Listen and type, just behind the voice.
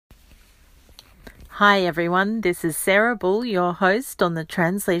Hi everyone, this is Sarah Bull, your host on the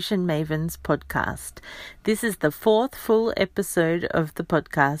Translation Mavens podcast. This is the fourth full episode of the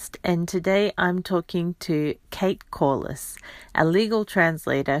podcast, and today I'm talking to Kate Corliss, a legal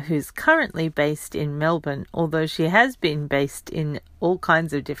translator who's currently based in Melbourne, although she has been based in all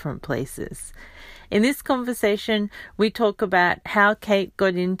kinds of different places. In this conversation, we talk about how Kate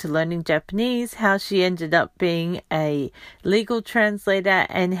got into learning Japanese, how she ended up being a legal translator,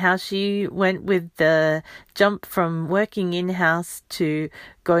 and how she went with the jump from working in-house to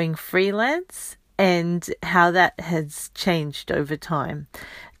going freelance, and how that has changed over time.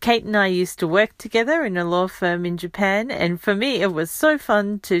 Kate and I used to work together in a law firm in Japan, and for me it was so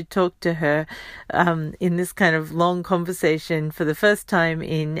fun to talk to her in this kind of long conversation for the first time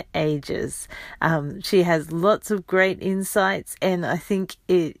in ages. She has lots of great insights, and I think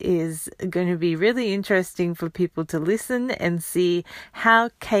it is going to be really interesting for people to listen and see how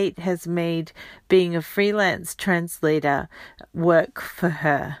Kate has made being a freelance translator work for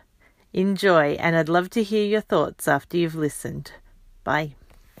her. Enjoy, and I'd love to hear your thoughts after you've listened. Bye.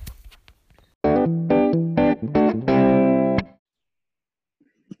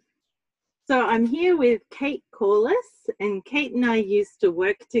 So I'm here with Kate Corliss, and Kate and I used to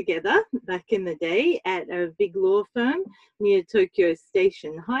work together back in the day at a big law firm near Tokyo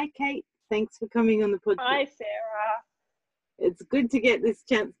Station. Hi, Kate. Thanks for coming on the podcast. Hi, Sarah. It's good to get this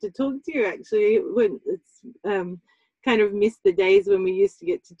chance to talk to you, actually. It's kind of missed the days when we used to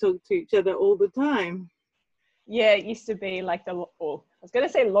get to talk to each other all the time. Yeah, it used to be like I was going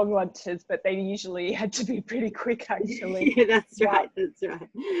to say long lunches, but they usually had to be pretty quick, actually. Yeah, that's right. That's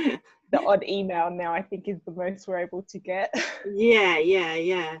right. The odd email now, I think, is the most we're able to get.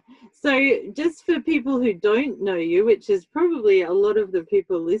 Yeah. So just for people who don't know you, which is probably a lot of the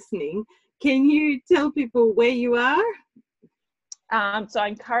people listening, can you tell people where you are? So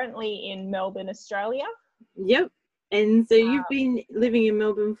I'm currently in Melbourne, Australia. Yep. And so you've been living in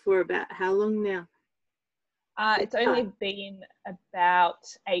Melbourne for about how long now? It's only been about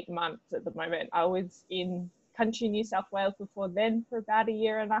 8 months at the moment. I was in country New South Wales before then for about a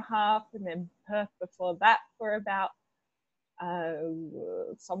year and a half, and then Perth before that for about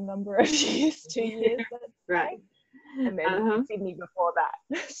some number of years, 2 years. Right. And then Sydney before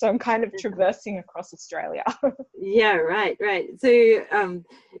that. So I'm kind of traversing across Australia. Yeah, right. So,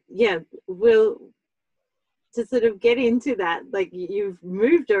 to sort of get into that, like you've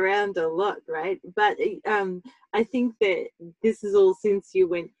moved around a lot, right? But I think that this is all since you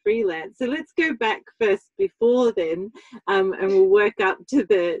went freelance. So let's go back first before then, and we'll work up to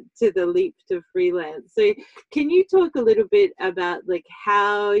the leap to freelance. So can you talk a little bit about like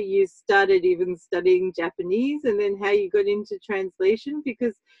how you started even studying Japanese and then how you got into translation?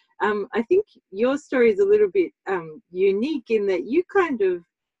 Because I think your story is a little bit unique in that you kind of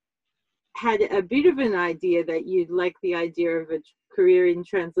had a bit of an idea that you'd like the idea of a career in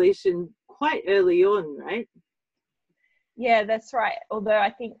translation quite early on, right? Yeah, that's right. Although I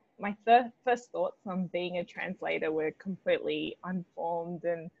think my first thoughts on being a translator were completely unformed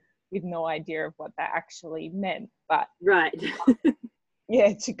and with no idea of what that actually meant. But right.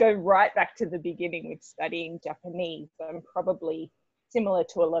 Yeah, to go right back to the beginning with studying Japanese, I'm probably similar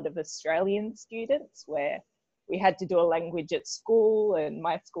to a lot of Australian students where we had to do a language at school, and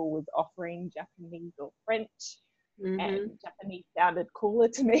my school was offering Japanese or French, and Japanese sounded cooler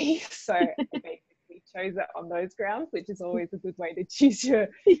to me. So I basically chose it on those grounds, which is always a good way to choose your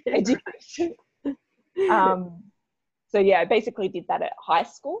education. Right. So yeah, I basically did that at high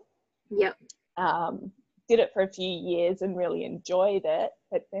school. Yep. Did it for a few years and really enjoyed it.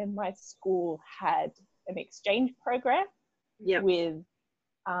 But then my school had an exchange program with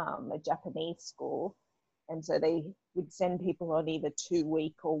a Japanese school. And so they would send people on either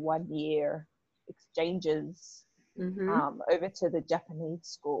 2-week or 1 year exchanges over to the Japanese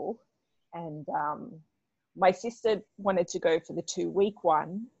school. And my sister wanted to go for the 2-week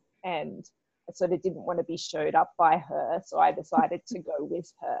one, and I sort of didn't want to be showed up by her. So I decided to go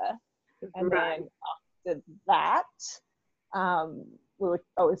with her. And then after that,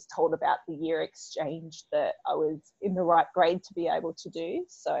 I was told about the year exchange that I was in the right grade to be able to do.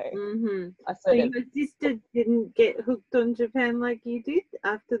 So So your sister didn't get hooked on Japan like you did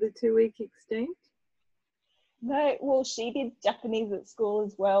after the 2-week exchange? No, well, she did Japanese at school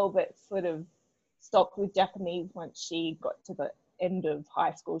as well, but sort of stopped with Japanese once she got to the end of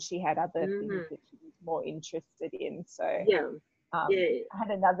high school. She had other things that she was more interested in. So I had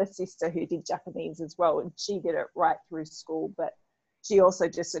another sister who did Japanese as well, and she did it right through school, but she also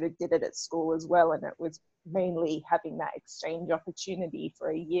just sort of did it at school as well. And it was mainly having that exchange opportunity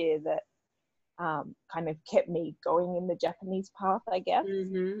for a year that kind of kept me going in the Japanese path, I guess.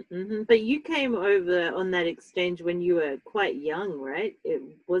 But you came over on that exchange when you were quite young, right? It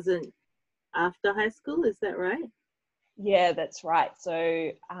wasn't after high school, is that right? Yeah, that's right. So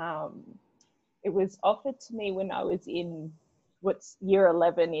it was offered to me when I was in year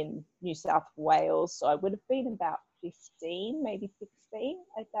 11 in New South Wales. So I would have been about 15, maybe 16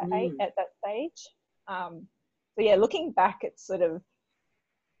 at that stage. So yeah, looking back, it's sort of,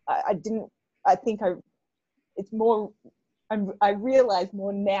 I realize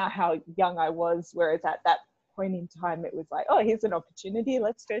more now how young I was, whereas at that point in time, it was like, oh, here's an opportunity,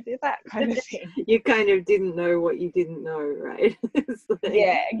 let's go do that kind of thing. You kind of didn't know what you didn't know, right?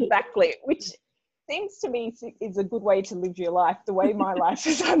 Yeah, exactly. Which seems to me is a good way to live your life, the way my life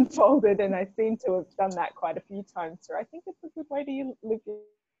has unfolded, and I seem to have done that quite a few times. So I think it's a good way to live your life.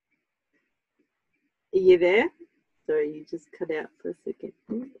 Are you there? Sorry, you just cut out for a second.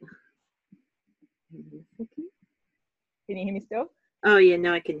 Can you hear me still? Oh yeah,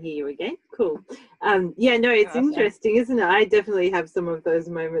 now I can hear you again. Cool. Yeah, no, it's interesting, isn't it? I definitely have some of those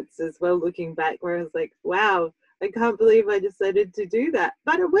moments as well, looking back, where I was like, wow, I can't believe I decided to do that.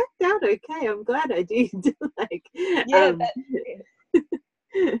 But it worked out okay. I'm glad I did. Yeah, that's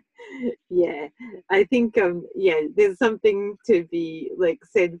it. Yeah, I think there's something to be like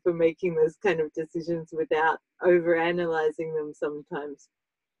said for making those kind of decisions without over analyzing them sometimes,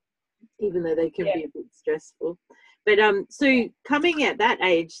 even though they can be a bit stressful. But so coming at that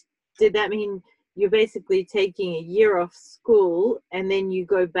age, did that mean you're basically taking a year off school and then you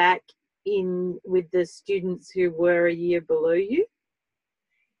go back in with the students who were a year below you?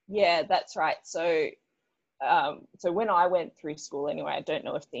 Yeah, that's right. So so when I went through school anyway, I don't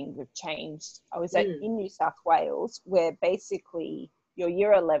know if things have changed. I was in New South Wales, where basically your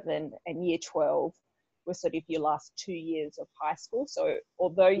year 11 and year 12 were sort of your last 2 years of high school. So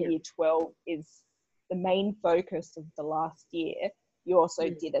although year 12 is the main focus of the last year, you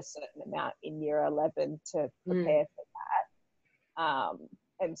also did a certain amount in year 11 to prepare for that.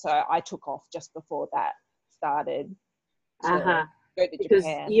 And so I took off just before that started to go to because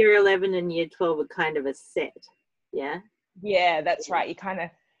Japan. Year 11 and year 12 are kind of a set, yeah? Yeah, that's right. You kind of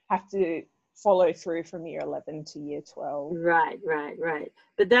have to follow through from year 11 to year 12. Right.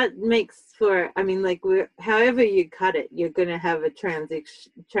 But that makes for, I mean, like, however you cut it, you're going to have a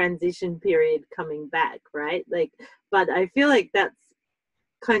transition period coming back, right? Like, but I feel like that's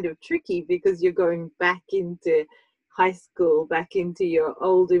kind of tricky because you're going back into high school, back into your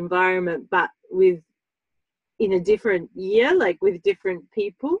old environment, but in a different year, like with different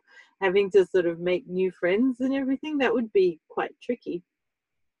people, having to sort of make new friends and everything. That would be quite tricky.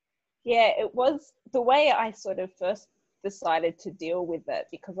 Yeah, it was the way I sort of first decided to deal with it,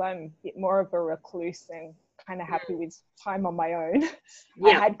 because I'm a bit more of a recluse and kind of happy with time on my own.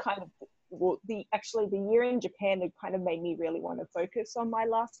 I had kind of, the year in Japan had kind of made me really want to focus on my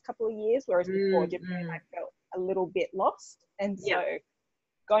last couple of years, whereas before Japan I felt a little bit lost. And so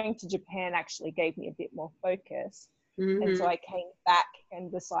going to Japan actually gave me a bit more focus. And so I came back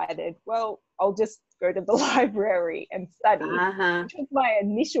and decided, well, I'll just go to the library and study, which was my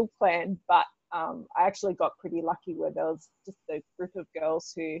initial plan. But I actually got pretty lucky where there was just a group of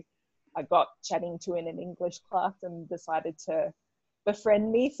girls who I got chatting to in an English class and decided to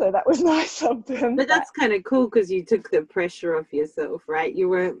befriend me. So that was nice of them. But that's kind of cool because you took the pressure off yourself, right? You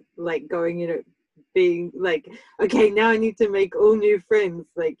weren't like going in it being like, okay, now I need to make all new friends.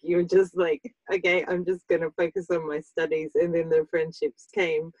 Like, you're just like, okay, I'm just gonna focus on my studies, and then the friendships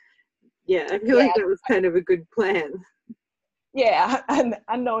came. Yeah, I feel like that was kind of a good plan. Yeah, and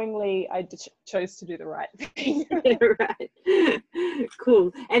unknowingly I chose to do the right thing. Right.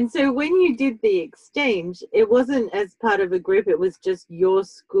 Cool. And so when you did the exchange, it wasn't as part of a group, it was just your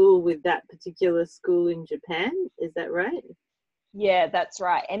school with that particular school in Japan, is that right? Yeah, that's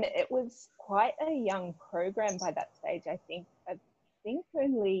right. And it was quite a young program by that stage. I think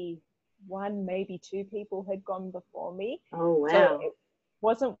only one, maybe two people had gone before me. Oh, wow. So it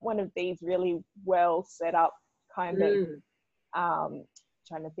wasn't one of these really well set up kind of,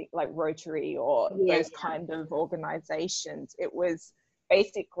 trying to think, like Rotary or those kind of organizations. It was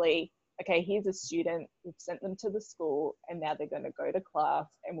basically, okay, here's a student, we've sent them to the school, and now they're going to go to class,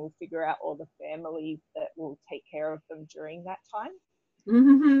 and we'll figure out all the families that will take care of them during that time.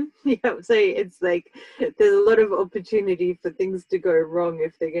 Yeah, so it's like there's a lot of opportunity for things to go wrong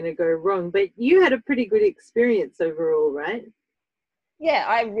if they're going to go wrong. But you had a pretty good experience overall, right? Yeah,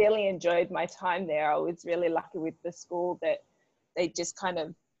 I really enjoyed my time there. I was really lucky with the school that they just kind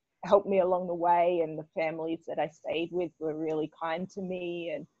of helped me along the way, and the families that I stayed with were really kind to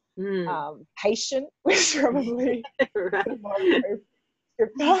me, and patient was probably right.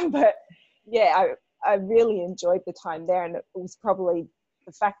 but yeah, I really enjoyed the time there, and it was probably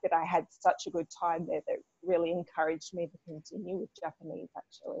the fact that I had such a good time there that really encouraged me to continue with Japanese,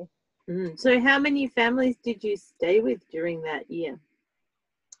 actually. So how many families did you stay with during that year?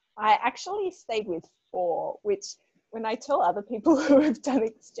 I actually stayed with 4, which when I tell other people who have done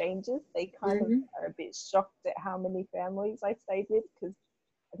exchanges, they kind of are a bit shocked at how many families I stayed with, because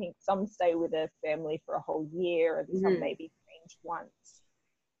I think some stay with a family for a whole year and some maybe change once.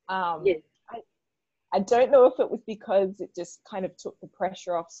 I don't know if it was because it just kind of took the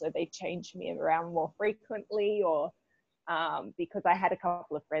pressure off, so they changed me around more frequently, or because I had a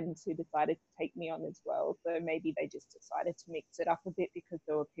couple of friends who decided to take me on as well. So maybe they just decided to mix it up a bit because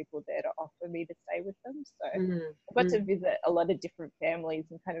there were people there to offer me to stay with them. So I got to visit a lot of different families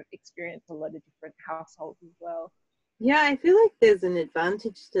and kind of experience a lot of different households as well. Yeah, I feel like there's an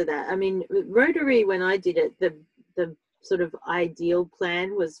advantage to that. I mean, Rotary, when I did it, the sort of ideal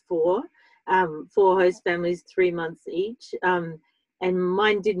plan was 4 host families, 3 months each. And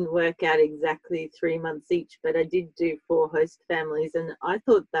mine didn't work out exactly 3 months each, but I did do 4 host families. And I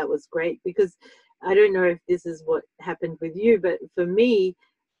thought that was great, because I don't know if this is what happened with you, but for me,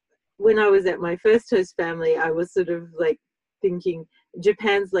 when I was at my first host family, I was sort of like thinking,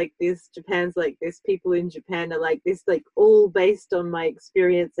 Japan's like this, people in Japan are like this, like all based on my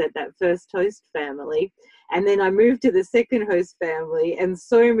experience at that first host family. And then I moved to the second host family, and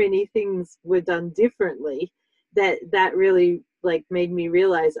so many things were done differently that really like made me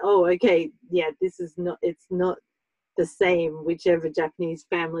realize, oh, okay, yeah, it's not the same whichever Japanese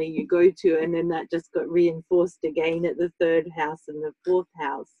family you go to. And then that just got reinforced again at the third house and the fourth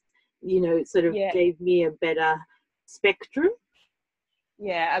house. It sort of gave me a better spectrum.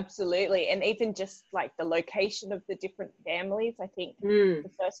 Yeah, absolutely. And even just like the location of the different families, I think the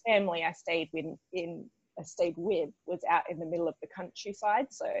first family I stayed with was out in the middle of the countryside.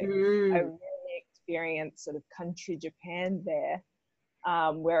 So I really experienced sort of country Japan there.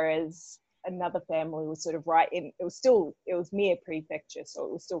 Whereas another family was sort of it was Mie Prefecture, so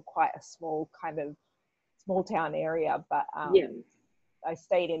it was still quite a small kind of small town area, but I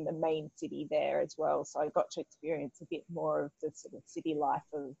stayed in the main city there as well, so I got to experience a bit more of the sort of city life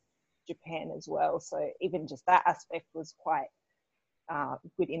of Japan as well. So even just that aspect was quite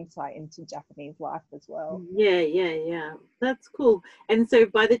good insight into Japanese life as well. Yeah. That's cool. And so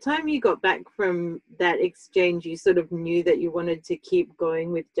by the time you got back from that exchange, you sort of knew that you wanted to keep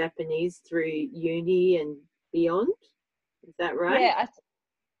going with Japanese through uni and beyond. Is that right?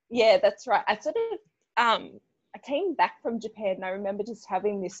 Yeah, that's right. I came back from Japan and I remember just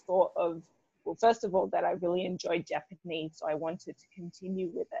having this thought of, well, first of all, that I really enjoyed Japanese, so I wanted to continue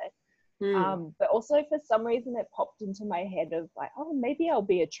with it. But also for some reason it popped into my head of like, oh, maybe I'll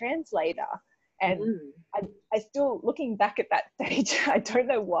be a translator. And I still, looking back at that stage, I don't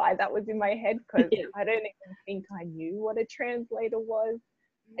know why that was in my head, because I don't even think I knew what a translator was.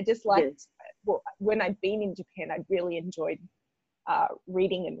 I just liked, well, when I'd been in Japan, I'd really enjoyed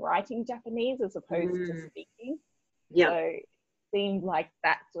reading and writing Japanese as opposed to speaking. So it seemed like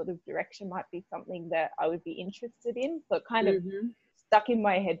that sort of direction might be something that I would be interested in. So it kind of stuck in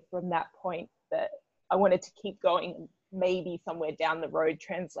my head from that point that I wanted to keep going, and maybe somewhere down the road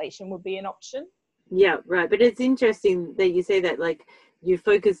translation would be an option. Yeah, right. But it's interesting that you say that, like, you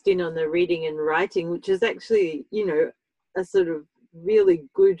focused in on the reading and writing, which is actually, a sort of really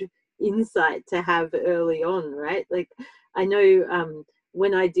good insight to have early on, right? Like, I know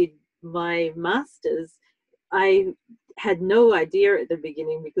when I did my master's, I had no idea at the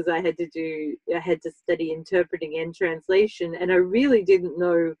beginning, because I had to study interpreting and translation, and I really didn't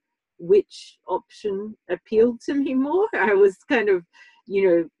know which option appealed to me more. I was kind of,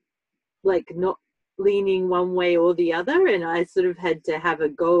 like not leaning one way or the other, and I sort of had to have a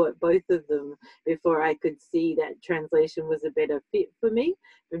go at both of them before I could see that translation was a better fit for me.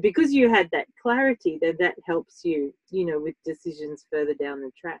 But because you had that clarity, then that helps you, with decisions further down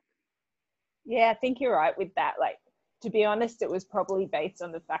the track. Yeah, I think you're right with that. Like, to be honest, it was probably based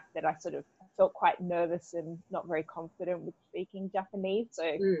on the fact that I sort of felt quite nervous and not very confident with speaking Japanese. So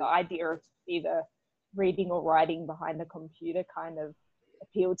the idea of either reading or writing behind a computer kind of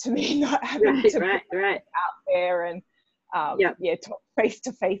appealed to me, not having to put out there and talk face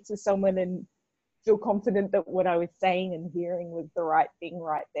to face with someone and feel confident that what I was saying and hearing was the right thing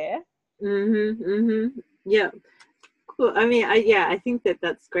right there. Yeah. Cool. I mean, I think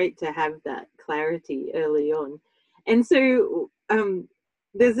that's great to have that clarity early on. And so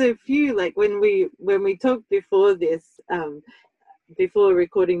there's a few, like when we talked before this, before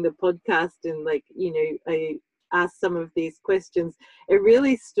recording the podcast, and like, I asked some of these questions, it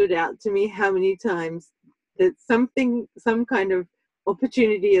really stood out to me how many times that some kind of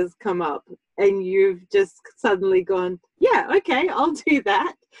opportunity has come up and you've just suddenly gone, yeah, okay, I'll do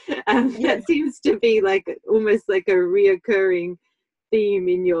that. That seems to be like almost like a reoccurring theme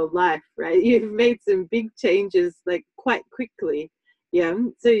in your life, right? You've made some big changes like quite quickly. Yeah.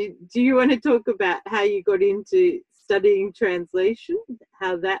 So do you want to talk about how you got into studying translation,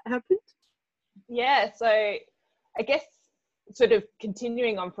 how that happened? Yeah, so I guess sort of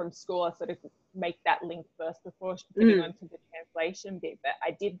continuing on from school, I sort of make that link first before getting onto the translation bit. But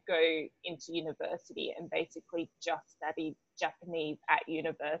I did go into university and basically just studied Japanese at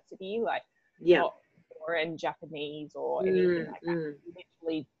university, like not foreign Japanese or anything like that.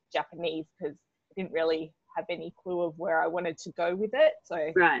 Literally Japanese, because I didn't really have any clue of where I wanted to go with it. So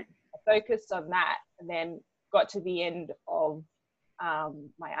I focused on that, and then got to the end of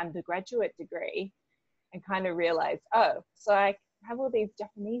my undergraduate degree and kind of realized, oh, so I have all these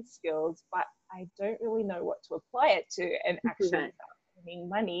Japanese skills, but I don't really know what to apply it to and actually start earning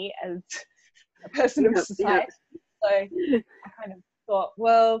money as a person of society. So I kind of thought,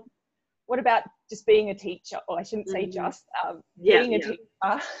 well, what about just being a teacher? Or I shouldn't say just, being a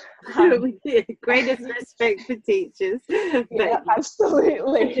teacher. Greatest respect for teachers. Yeah,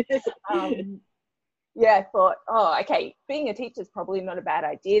 absolutely. I thought, oh, okay, being a teacher is probably not a bad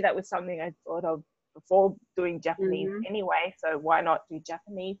idea. That was something I thought of before doing Japanese anyway, so why not do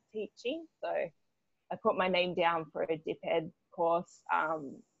Japanese teaching? So I put my name down for a DipEd course,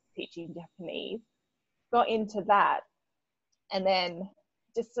 teaching Japanese, got into that, and then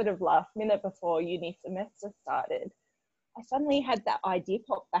just sort of last minute before uni semester started, I suddenly had that idea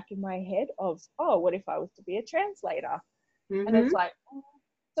pop back in my head of, oh, what if I was to be a translator? And it's like,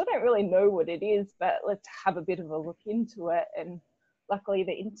 I don't really know what it is, but let's have a bit of a look into it. And luckily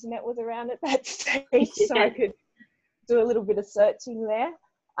the internet was around at that stage, so I could do a little bit of searching there,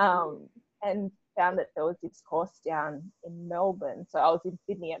 and found that there was this course down in Melbourne. So I was in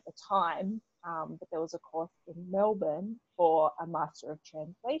Sydney at the time, but there was a course in Melbourne for a Master of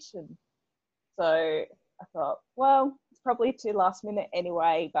Translation. So I thought, well, it's probably too last minute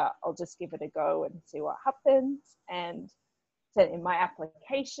anyway, but I'll just give it a go and see what happens. And sent in my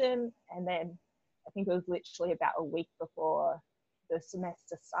application, and then I think it was literally about a week before the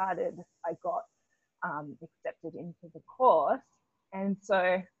semester started, I got accepted into the course, and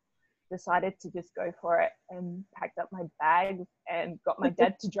so decided to just go for it and packed up my bags and got my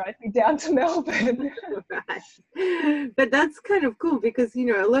dad to drive me down to Melbourne. But that's kind of cool because, you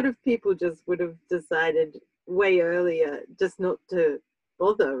know, a lot of people just would have decided way earlier just not to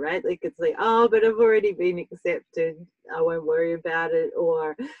bother, right? Like it's like, oh, but I've already been accepted, I won't worry about it,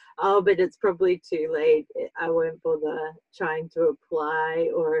 or oh, but it's probably too late, I won't bother trying to apply,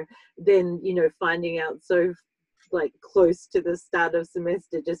 or then, you know, finding out so like close to the start of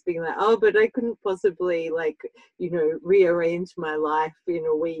semester just being like, oh, but I couldn't possibly, like, you know, rearrange my life in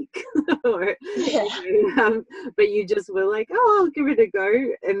a week or you know, but you just were like, oh, I'll give it a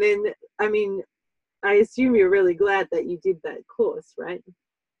go. And then, I mean, I assume you're really glad that you did that course, right?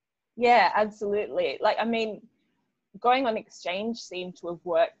 Yeah, absolutely. Like, I mean, going on exchange seemed to have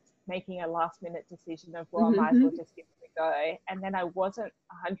worked, making a last minute decision of, well, I might as well just give it a go. And then I wasn't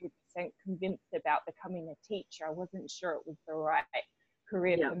 100% convinced about becoming a teacher. I wasn't sure it was the right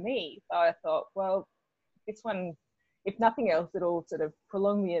career for me. So I thought, well, this one, if nothing else, it'll sort of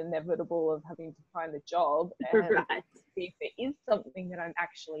prolong the inevitable of having to find a job and see if it is something that I'm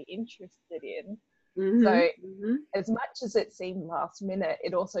actually interested in. So as much as it seemed last minute,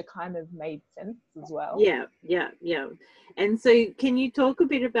 it also kind of made sense as well. Yeah. And so can you talk a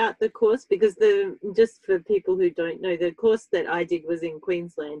bit about the course? Because just for people who don't know, the course that I did was in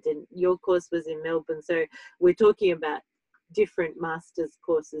Queensland and your course was in Melbourne. So we're talking about different master's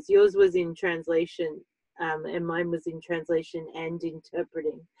courses. Yours was in translation, and mine was in translation and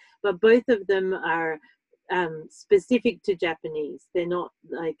interpreting. But both of them are specific to Japanese. They're not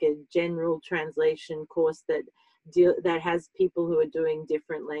like a general translation course that has people who are doing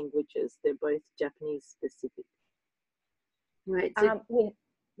different languages. They're both Japanese specific, right? So,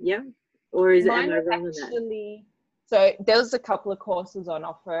 or am I wrong on that? So there was a couple of courses on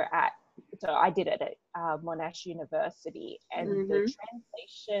offer so I did it at Monash University, and the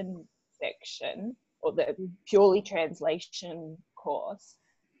translation section, or the purely translation course,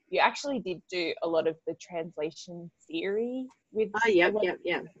 you actually did do a lot of the translation theory with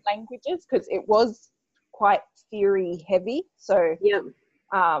languages, because it was quite theory heavy. So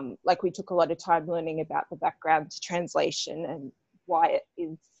like we took a lot of time learning about the background to translation and why it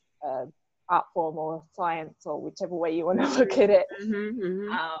is art form or science, or whichever way you want to look at it.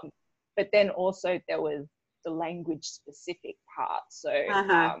 But then also there was the language specific part. So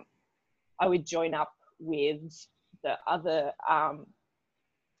I would join up with the other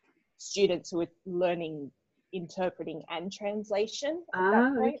students who were learning interpreting and translation at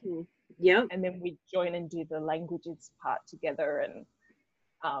that point. Okay. Yep. And then we'd join and do the languages part together. And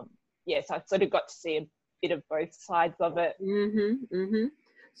so I sort of got to see a bit of both sides of it.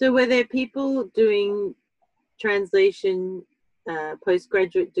 So were there people doing translation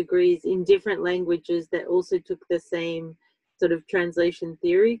postgraduate degrees in different languages that also took the same sort of translation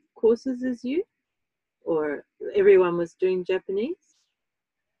theory courses as you? Or everyone was doing Japanese?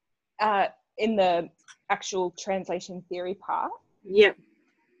 In the actual translation theory part? Yep.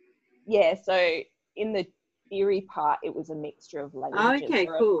 Yeah, so in the theory part, it was a mixture of languages. Okay,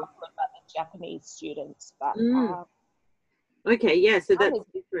 there cool. were a couple of other Japanese students, but okay, yeah, so that's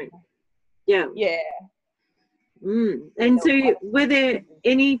different. Yeah. Yeah. And so were there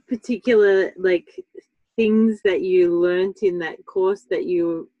any particular things that you learnt in that course that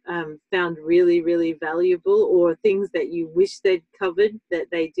you found really, really valuable, or things that you wish they'd covered that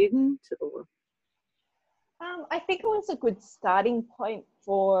they didn't? Or I think it was a good starting point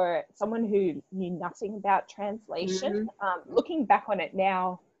for someone who knew nothing about translation. Looking back on it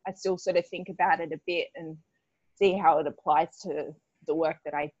now, I still sort of think about it a bit and see how it applies to the work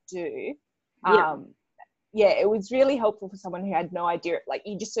that I do. It was really helpful for someone who had no idea. Like,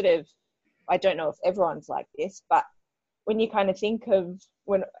 you just sort of, I don't know if everyone's like this, but when you kind of think of,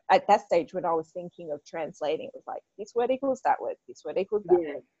 when at that stage when I was thinking of translating, it was like, this word equals that word, this word equals that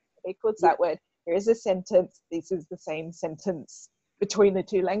word, equals that word. Here is a sentence, this is the same sentence between the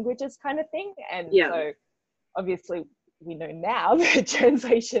two languages, kind of thing. And so obviously we know now that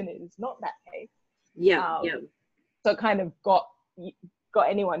translation is not that case. So it kind of got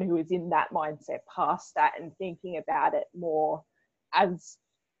anyone who was in that mindset past that and thinking about it more as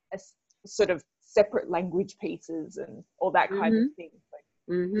a sort of separate language pieces and all that kind of thing.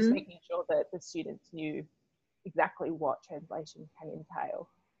 So just making sure that the students knew exactly what translation can entail.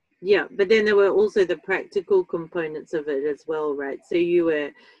 Yeah, but then there were also the practical components of it as well, right? So you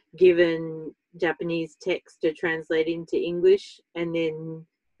were given Japanese text to translate into English, and then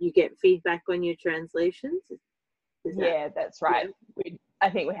you get feedback on your translations? That's right. I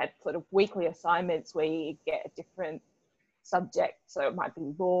think we had sort of weekly assignments where you get a different subject. So it might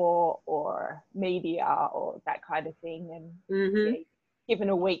be law or media or that kind of thing. And given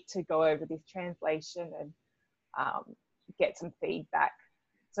a week to go over this translation and get some feedback.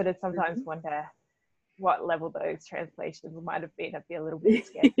 Sort of sometimes wonder what level those translations might have been. I'd be a little bit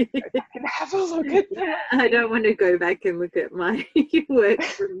scared to go back and have a look at them. I don't want to go back and look at my work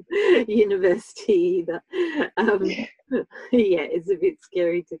from university either. It's a bit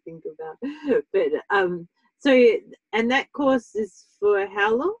scary to think about. But and that course is for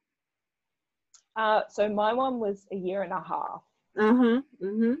how long? So my one was a year and a half.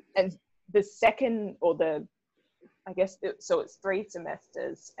 And the second, or so it's 3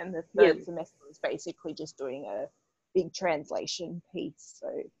 semesters, and the third semester is basically just doing a big translation piece.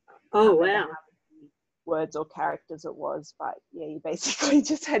 So wow, words or characters it was, but you basically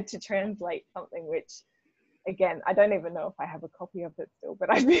just had to translate something, which again, I don't even know if I have a copy of it still, but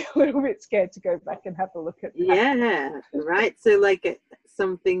I'd be a little bit scared to go back and have a look at that. Right. So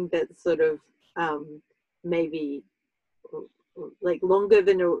something that's sort of maybe longer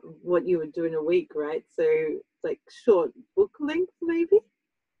than what you would do in a week, right? So short book length, maybe?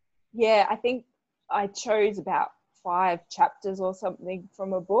 I think I chose about 5 chapters or something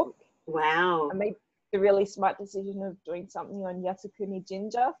from a book. Wow. I made the really smart decision of doing something on Yasukuni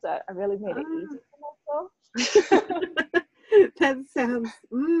Jinja, so I really made it easy for myself. That sounds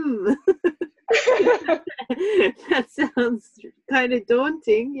that sounds kind of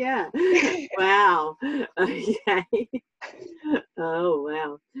daunting. Wow. Okay. Oh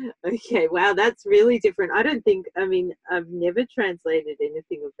wow. Okay. Wow, that's really different. I've never translated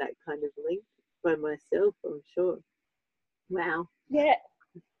anything of that kind of length by myself, I'm sure. Wow.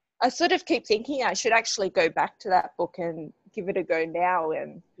 I sort of keep thinking I should actually go back to that book and give it a go now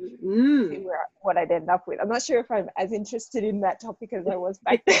and see what I'd end up with. I'm not sure if I'm as interested in that topic as I was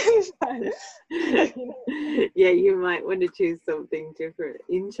back then. You might want to choose something different.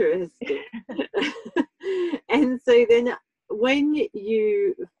 Interesting. And so then when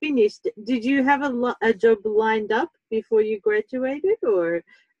you finished, did you have a job lined up before you graduated, or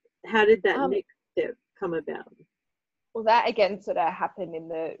how did that next step come about? Well, that again sort of happened in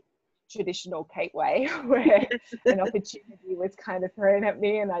the traditional Kate way, where an opportunity was kind of thrown at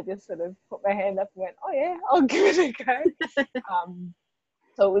me and I just sort of put my hand up and went, oh yeah, I'll give it a go.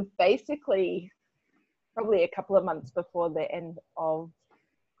 So it was basically probably a couple of months before the end of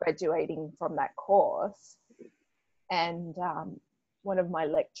graduating from that course, and one of my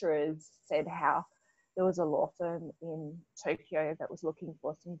lecturers said how there was a law firm in Tokyo that was looking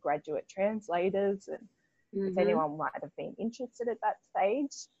for some graduate translators, and if anyone might have been interested at that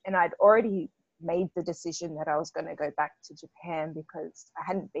stage. And I'd already made the decision that I was going to go back to Japan because I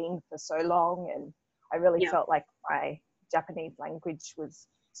hadn't been for so long, and I really felt like my Japanese language was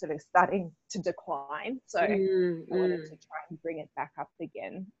sort of starting to decline. So I wanted to try and bring it back up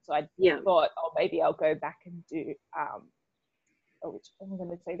again. So I thought, oh, maybe I'll go back and do, which I'm going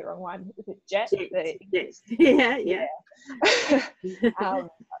to say the wrong one. Is it JET? Yes. Yeah. I was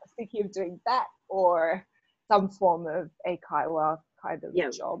thinking of doing that, or some form of eikaiwa kind of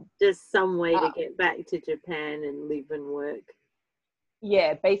job. Just some way to get back to Japan and live and work.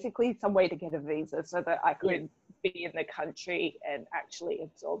 Yeah, basically some way to get a visa so that I could be in the country and actually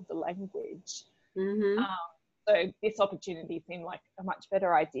absorb the language. So this opportunity seemed like a much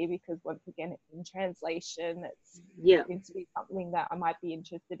better idea because, once again, it's in translation. It seems to be something that I might be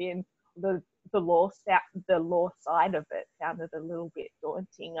interested in. The law side of it sounded a little bit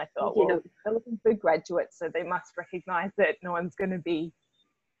daunting. I thought, well, they're looking for graduates, so they must recognise that no one's going to be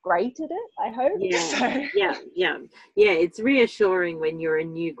great at it, I hope. It's reassuring when you're a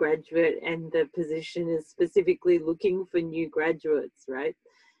new graduate and the position is specifically looking for new graduates, right?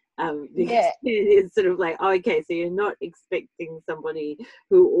 Because it's sort of like, oh, okay, so you're not expecting somebody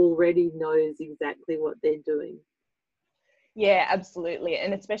who already knows exactly what they're doing. Yeah, absolutely.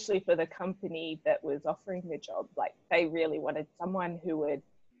 And especially for the company that was offering the job, like, they really wanted someone who would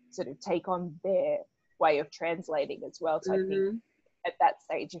sort of take on their way of translating as well. So I think at that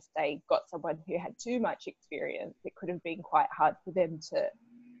stage, if they got someone who had too much experience, it could have been quite hard for them to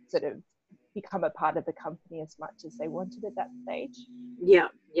sort of become a part of the company as much as they wanted at that stage. Yeah.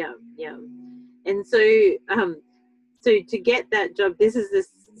 And so to get that job, this is the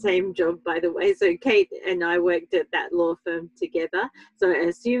same job, by the way. So Kate and I worked at that law firm together. So I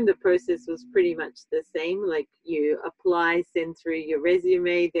assume the process was pretty much the same. Like, you apply, send through your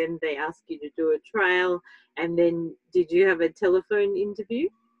resume, then they ask you to do a trial, and then did you have a telephone interview?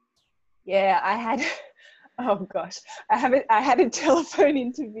 Yeah, I had. Oh gosh, I had a telephone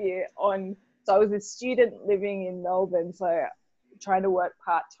interview on. So I was a student living in Melbourne, so trying to work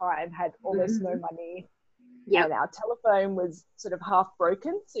part-time, had almost no money. And our telephone was sort of half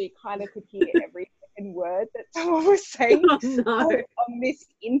broken, so you kind of could hear every second word that someone was saying on this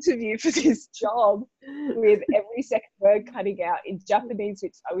interview for this job, with every second word cutting out in Japanese,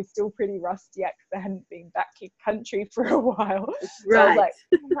 which I was still pretty rusty at because I hadn't been back in country for a while. So I was like,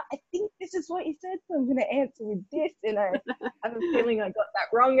 I think this is what you said, so I'm going to answer with this, and I have a feeling I got that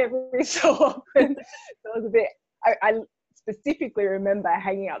wrong every so often. So it was a bit, I specifically remember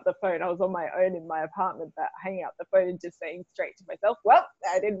hanging out the phone. I was on my own in my apartment, but hanging out the phone and just saying straight to myself, well,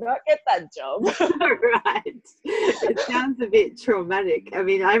 I did not get that job. Right. It sounds a bit traumatic. I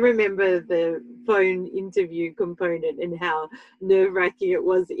mean, I remember the phone interview component and how nerve-wracking it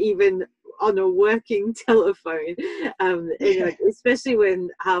was, even on a working telephone. Especially when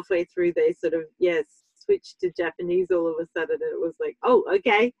halfway through they sort of, switched to Japanese all of a sudden, and it was like, oh,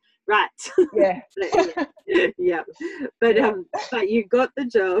 okay. Right. But you got the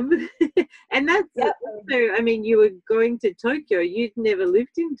job, and that's also, I mean, you were going to Tokyo. You'd never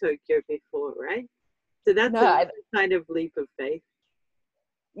lived in Tokyo before, right? So that's a kind of leap of faith.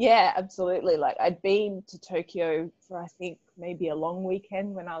 Yeah, absolutely. Like, I'd been to Tokyo for, I think, maybe a long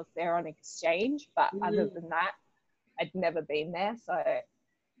weekend when I was there on exchange, but other than that, I'd never been there. So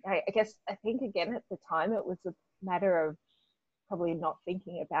I think again at the time it was a matter of probably not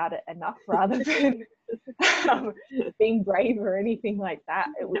thinking about it enough rather than being brave or anything like that.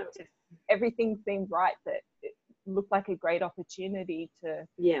 It was just, everything seemed right, that it looked like a great opportunity to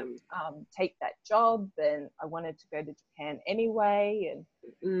take that job, and I wanted to go to Japan anyway, and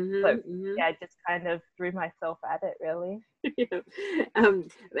I just kind of threw myself at it, really.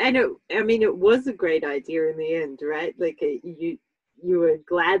 And it was a great idea in the end, right? Like, you were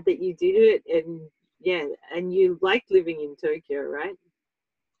glad that you did it, and you liked living in Tokyo, right?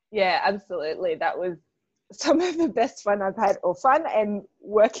 Yeah, absolutely. That was some of the best fun I've had, or fun and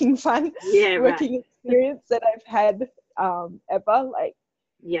working fun, working experience that I've had ever. Like,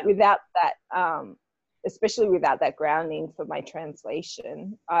 without that, especially without that grounding for my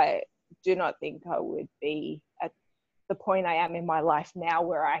translation, I do not think I would be at the point I am in my life now,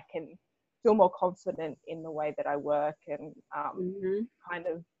 where I can feel more confident in the way that I work and kind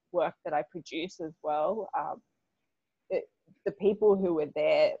of work that I produce as well. The people who were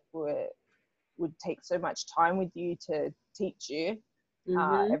there would take so much time with you to teach you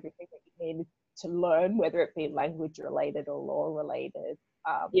everything that you needed to learn, whether it be language related or law related.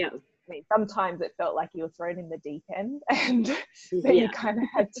 I mean, sometimes it felt like you were thrown in the deep end, and then you kind of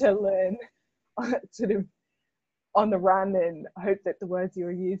had to learn sort of on the run and hope that the words you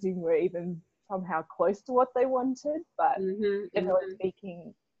were using were even somehow close to what they wanted. But generally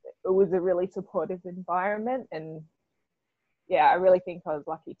speaking, it was a really supportive environment. And yeah, I really think I was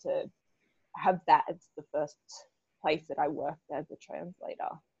lucky to have that as the first place that I worked as a translator.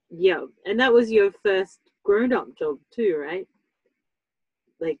 Yeah, and that was your first grown-up job too, right?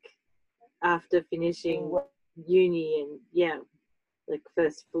 Like after finishing uni and like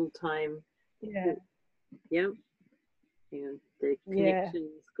first full-time. Yeah. Yeah. And the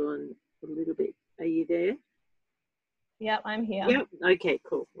connection's gone a little bit. Are you there? Yeah, I'm here. Yep. Okay,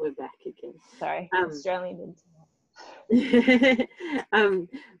 cool. We're back again. Sorry, Australian internet.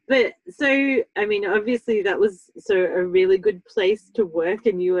 But so, I mean, obviously that was a really good place to work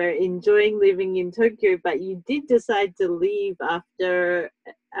and you were enjoying living in Tokyo, but you did decide to leave after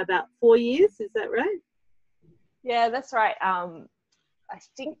about 4 years, is that right? Yeah, that's right. I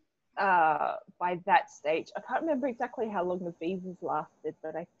think by that stage, I can't remember exactly how long the visas lasted,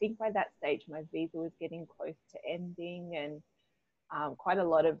 but I think by that stage my visa was getting close to ending, and quite a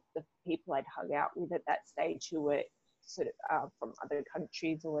lot of the people I'd hung out with at that stage who were sort of from other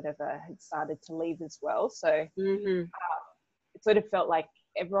countries or whatever had started to leave as well. So it sort of felt like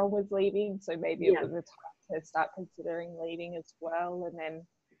everyone was leaving, so maybe it was a time to start considering leaving as well. And then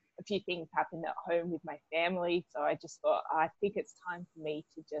a few things happened at home with my family, so I just thought, I think it's time for me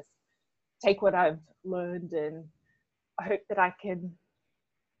to just take what I've learned, and I hope that I can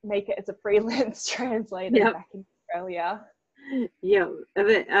make it as a freelance translator back in Australia. Yeah,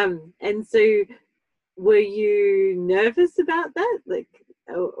 and so were you nervous about that, like,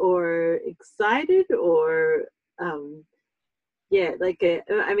 or excited, or I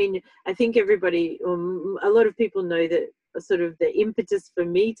mean, I think everybody, a lot of people know that sort of the impetus for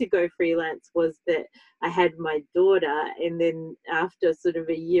me to go freelance was that I had my daughter, and then after sort of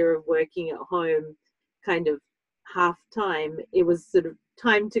a year of working at home, kind of half time, it was sort of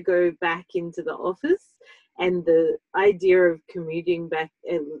time to go back into the office. And the idea of commuting back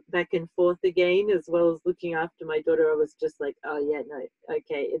and forth again, as well as looking after my daughter, I was just like, oh yeah, no,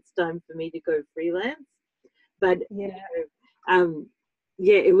 okay, it's time for me to go freelance. But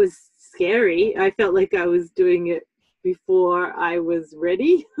it was scary. I felt like I was doing it before I was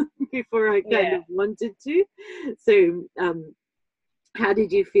ready, before I kind of wanted to. So how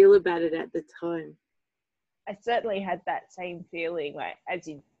did you feel about it at the time? I certainly had that same feeling, like, as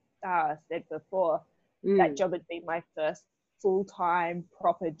you said before, that job had been my first full-time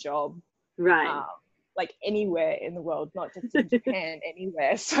proper job, right? Like anywhere in the world, not just in Japan,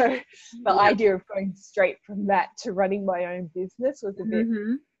 anywhere. So the idea of going straight from that to running my own business was a bit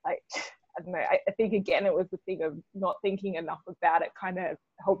like, I don't know, I think again it was the thing of not thinking enough about it kind of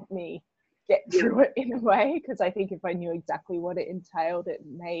helped me get through it in a way, because I think if I knew exactly what it entailed, it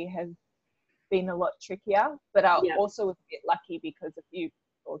may have been a lot trickier. But I also was a bit lucky because a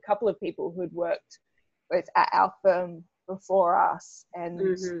couple of people who'd worked both at our firm before us and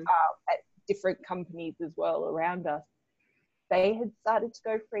at different companies as well around us, they had started to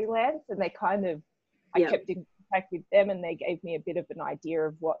go freelance, and they kind of, I kept in contact with them, and they gave me a bit of an idea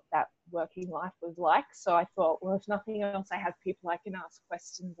of what that working life was like. So I thought, well, if nothing else, I have people I can ask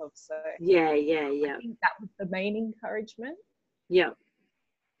questions of. So I think that was the main encouragement.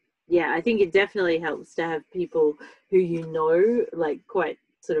 I think it definitely helps to have people who you know, like quite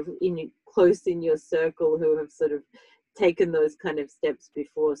sort of close in your circle, who have sort of taken those kind of steps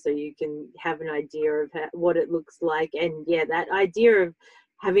before, so you can have an idea of what it looks like. And that idea of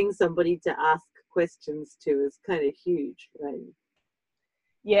having somebody to ask questions to is kind of huge, right?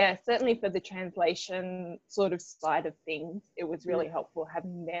 Yeah, certainly for the translation sort of side of things, it was really helpful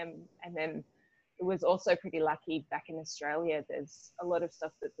having them. And then it was also pretty lucky back in Australia, there's a lot of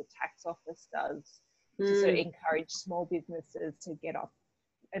stuff that the tax office does to sort of encourage small businesses to get up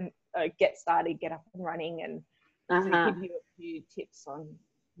and get started, get up and running, and to give you a few tips on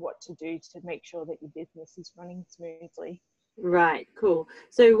what to do to make sure that your business is running smoothly. Right, cool.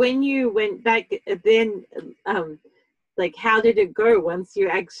 So when you went back then, like, how did it go once you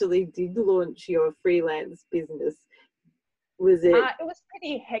actually did launch your freelance business? Was it? It was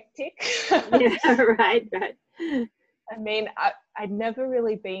pretty hectic. Right. I mean, I'd never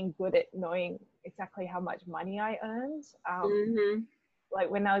really been good at knowing exactly how much money I earned. Like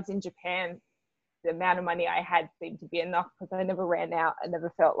when I was in Japan, the amount of money I had seemed to be enough because I never ran out. I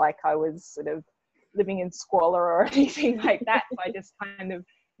never felt like I was sort of living in squalor or anything like that. So I just kind of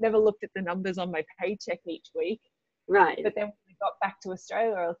never looked at the numbers on my paycheck each week. Right. But then when I got back to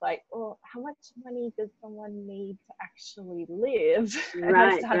Australia, I was like, oh, how much money does someone need to actually live? And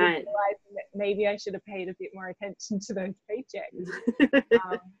I started realizing that maybe I should have paid a bit more attention to those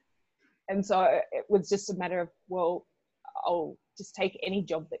paychecks. And so it was just a matter of, well, I'll just take any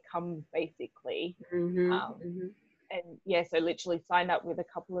job that comes, basically. And yeah, so literally signed up with a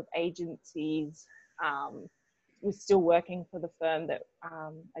couple of agencies. Was still working for the firm that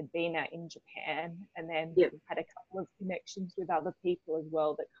I'd been at in Japan, and then had a couple of connections with other people as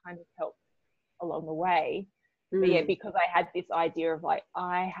well that kind of helped along the way. But yeah, because I had this idea of like,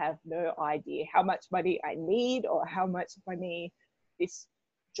 I have no idea how much money I need or how much money this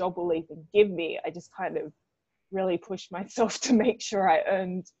job will even give me, I just kind of really pushed myself to make sure I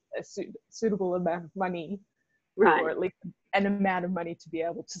earned a suitable amount of money, or at least an amount of money to be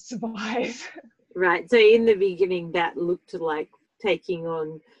able to survive. Right. So in the beginning, that looked like taking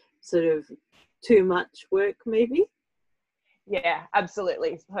on sort of too much work, maybe? Yeah,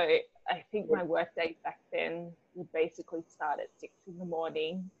 absolutely. So I think my work day back then would basically start at 6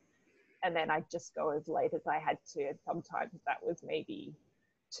 a.m, and then I'd just go as late as I had to. And sometimes that was maybe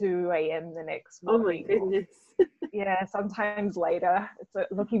 2 a.m. the next morning. Oh my goodness. Yeah, sometimes later. So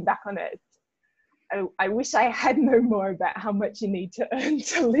looking back on it, I wish I had known more about how much you need to earn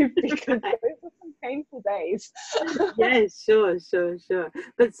to live, because those are some painful days. Yeah, sure.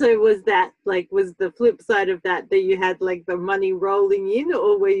 But so was that like, was the flip side of that you had like the money rolling in,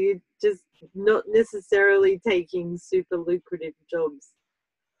 or were you just not necessarily taking super lucrative jobs?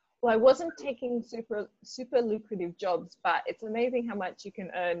 Well, I wasn't taking super lucrative jobs, but it's amazing how much you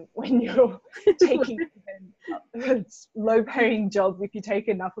can earn when you're taking a low-paying job if you take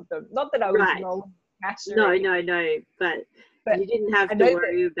enough of them. Not that I was rolling cash. No, but you didn't have to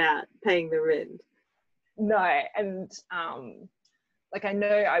worry about paying the rent. No, and like I know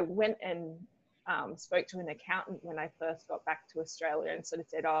I went and spoke to an accountant when I first got back to Australia and sort of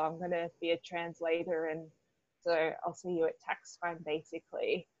said, oh, I'm going to be a translator, and so I'll see you at tax time,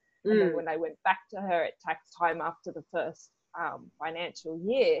 basically. And then when I went back to her at tax time after the first financial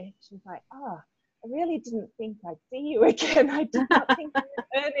year, she was like, oh, I really didn't think I'd see you again. I did not think you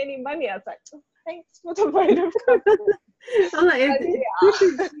would earn any money. I was like, oh, thanks for the vote of confidence.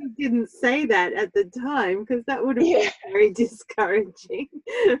 You didn't say that at the time, because that would have been very discouraging.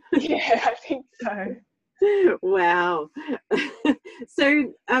 Yeah, I think so. Wow.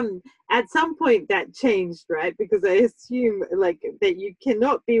 So at some point that changed, right? Because I assume like that you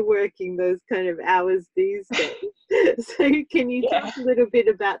cannot be working those kind of hours these days. So can you talk a little bit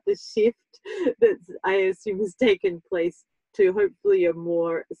about the shift that I assume has taken place to hopefully a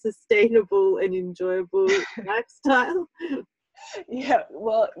more sustainable and enjoyable lifestyle? Yeah,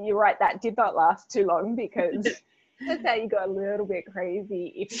 well, you're right, that did not last too long, because that's how you go a little bit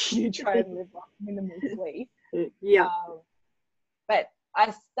crazy if you try and live off minimal sleep. But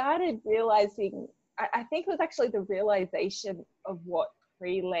I started realizing, I think it was actually the realization of what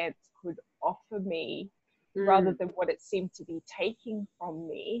freelance could offer me rather than what it seemed to be taking from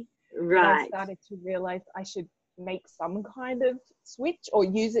me. I started to realize I should make some kind of switch or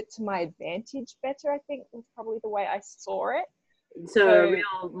use it to my advantage better, I think was probably the way I saw it. So a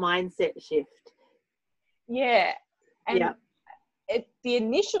real mindset shift. Yeah. And the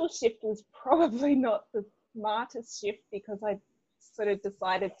initial shift was probably not the smartest shift, because I sort of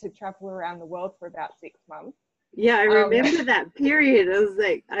decided to travel around the world for about 6 months. Yeah, I remember that period. I was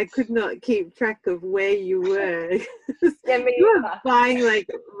like, I could not keep track of where you were. You were buying like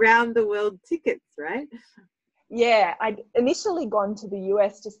round the world tickets, right? Yeah, I'd initially gone to the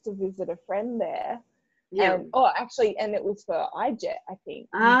US just to visit a friend there. Yeah. And it was for iJet, I think.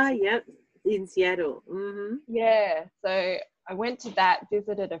 In Seattle. Yeah, so I went to that,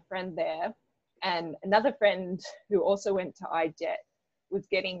 visited a friend there, and another friend who also went to iJet was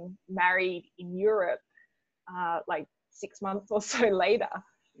getting married in Europe like 6 months or so later.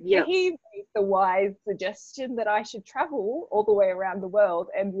 So he made the wise suggestion that I should travel all the way around the world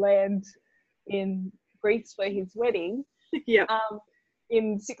and land in Greece for his wedding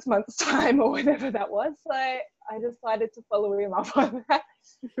in 6 months' time or whatever that was. So I decided to follow him up on that.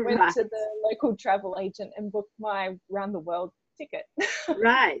 Went to the local travel agent and booked my round the world ticket.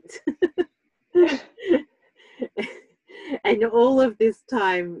 Right. And all of this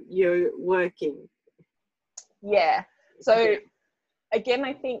time you're working. Yeah. So again,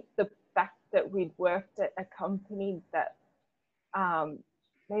 I think the fact that we'd worked at a company that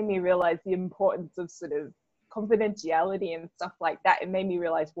made me realize the importance of sort of confidentiality and stuff like that. It made me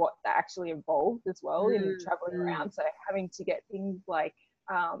realize what that actually involved as well in traveling around. So having to get things like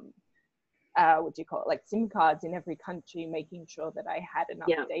like SIM cards in every country, making sure that I had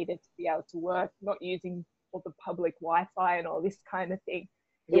enough data to be able to work, not using all the public Wi-Fi and all this kind of thing.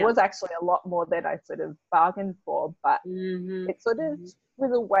 It was actually a lot more than I sort of bargained for, but it sort of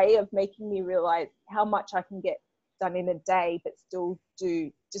was a way of making me realize how much I can get done in a day, but still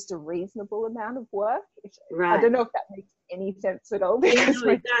do just a reasonable amount of work. Right. I don't know if that makes any sense at all. Yeah, no,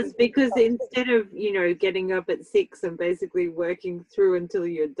 it does, because instead of, you know, getting up at 6 and basically working through until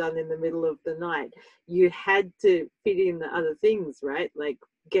you're done in the middle of the night, you had to fit in the other things, right? Like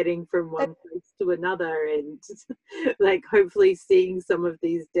getting from one place to another, and like hopefully seeing some of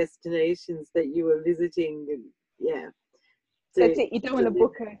these destinations that you were visiting. And yeah. That's it. You don't want to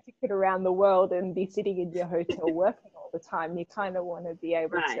book a ticket around the world and be sitting in your hotel working all the time. You kind of want to be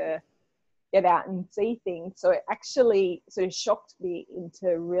able to get out and see things. So it actually sort of shocked me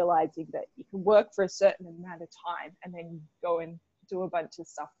into realizing that you can work for a certain amount of time and then go and do a bunch of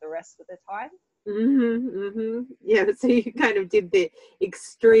stuff the rest of the time. Yeah, so you kind of did the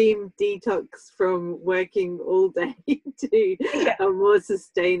extreme detox from working all day to a more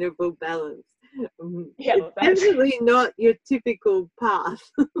sustainable balance. Yeah, it's definitely not your typical path.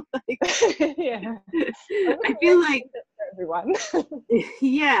 Yeah, I feel like everyone.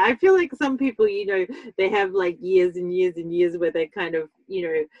 Yeah, I feel like some people, you know, they have like years and years and years where they kind of, you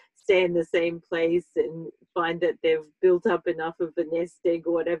know, stay in the same place and find that they've built up enough of a nest egg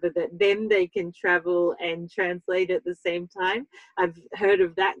or whatever, that then they can travel and translate at the same time. I've heard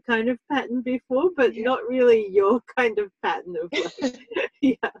of that kind of pattern before, but not really your kind of pattern of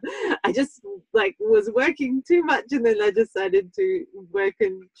like, I just like was working too much and then I decided to work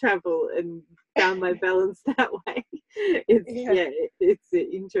and travel and found my balance that way. It's an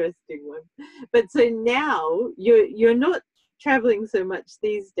interesting one. But so now you're not traveling so much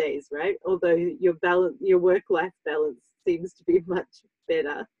these days, right? Although your work-life balance seems to be much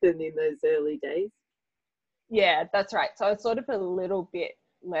better than in those early days. Yeah, that's right. So I was sort of a little bit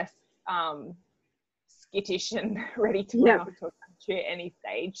less skittish and ready to go off to a country at any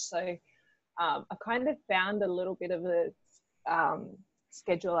stage. So I kind of found a little bit of a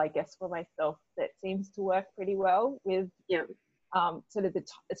schedule, I guess, for myself that seems to work pretty well with sort of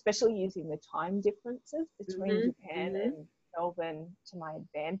especially using the time differences between Japan and Melbourne to my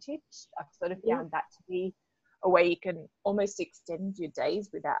advantage. I've sort of found that to be a way you can almost extend your days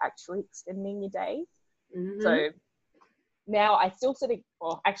without actually extending your days. So now I still sort of,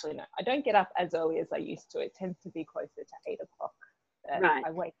 well, actually no, I don't get up as early as I used to. It tends to be closer to 8 o'clock that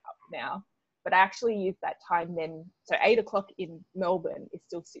I wake up now. But I actually use that time then. So 8 o'clock in Melbourne is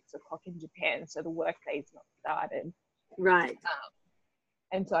still 6 o'clock in Japan. So the workday's not started. Right.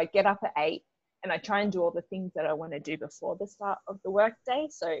 And so I get up at 8 and I try and do all the things that I want to do before the start of the workday.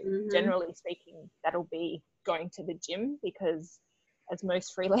 So generally speaking, that'll be going to the gym, because as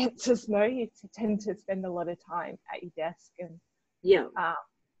most freelancers know, you tend to spend a lot of time at your desk and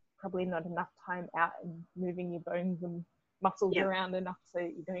probably not enough time out and moving your bones and muscles around enough so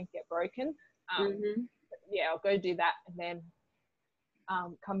you don't get broken. I'll go do that and then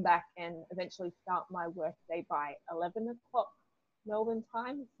come back and eventually start my work day by 11 o'clock Melbourne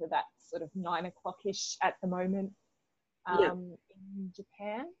time. So that's sort of 9 o'clock-ish at the moment in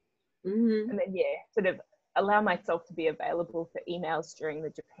Japan. And then, sort of allow myself to be available for emails during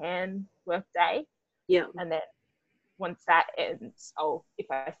the Japan work day. And then once that ends, if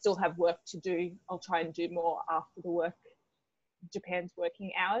I still have work to do, I'll try and do more after the Japan's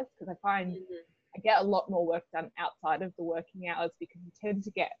working hours, because I find I get a lot more work done outside of the working hours, because you tend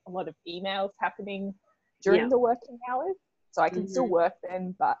to get a lot of emails happening during the working hours. So I can still work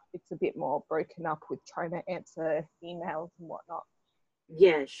then, but it's a bit more broken up with trying to answer emails and whatnot.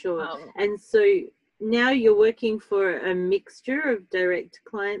 Yeah, sure. And so now you're working for a mixture of direct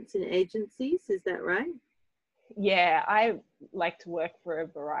clients and agencies, is that right? Yeah, I like to work for a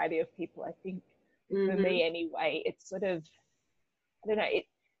variety of people. I think for me anyway, it's sort of, I don't know,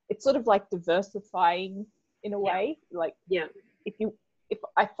 it's sort of like diversifying in a way. Like if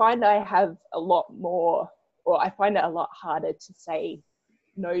I find I have a lot more, or I find it a lot harder to say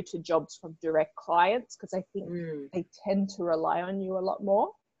no to jobs from direct clients, because I think they tend to rely on you a lot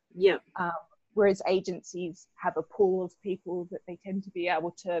more. Whereas agencies have a pool of people that they tend to be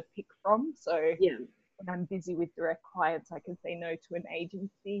able to pick from. So when I'm busy with direct clients, I can say no to an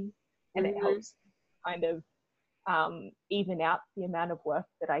agency, and it helps kind of even out the amount of work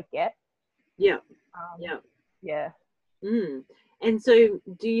that I get. And so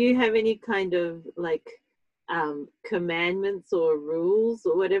do you have any kind of like commandments or rules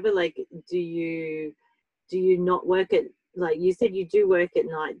or whatever? Like do you not work at, like you said you do work at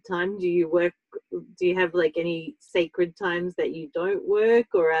night time, do you have like any sacred times that you don't work,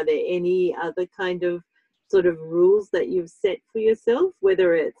 or are there any other kind of sort of rules that you've set for yourself,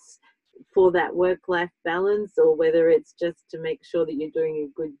 whether it's for that work-life balance or whether it's just to make sure that you're doing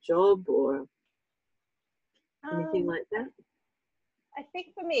a good job or anything like that? I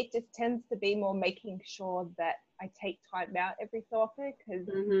think for me, it just tends to be more making sure that I take time out every so often, because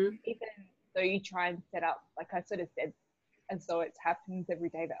even though you try and set up, like I sort of said, as though it happens every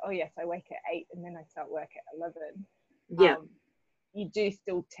day that, oh yes, I wake at 8 and then I start work at 11. Yeah. You do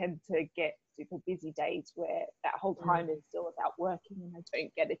still tend to get super busy days where that whole time is still about working and I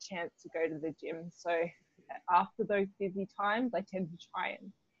don't get a chance to go to the gym. So after those busy times, I tend to try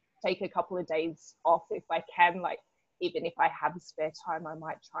and take a couple of days off if I can. Like, even if I have spare time, I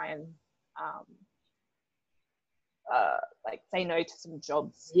might try and like say no to some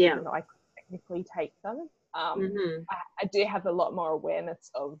jobs, even though I could technically take them. I do have a lot more awareness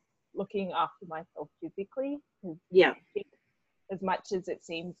of looking after myself physically. I think as much as it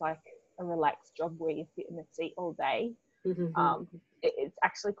seems like a relaxed job where you sit in a seat all day, it's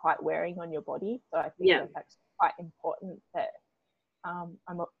actually quite wearing on your body. So I think that's actually quite important that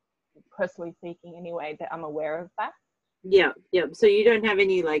I'm personally speaking anyway, that I'm aware of that. Yeah. So you don't have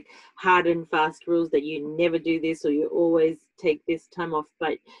any like hard and fast rules that you never do this or you always take this time off,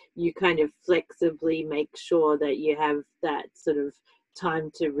 but you kind of flexibly make sure that you have that sort of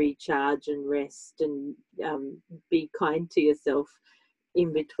time to recharge and rest and be kind to yourself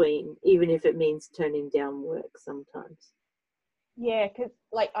in between, even if it means turning down work sometimes. Yeah, because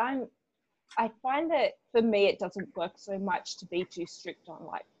like I find that for me it doesn't work so much to be too strict on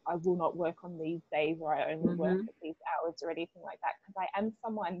like I will not work on these days or I only work at these hours or anything like that, because I am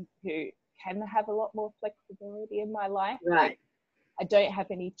someone who can have a lot more flexibility in my life. Right. Like, I don't have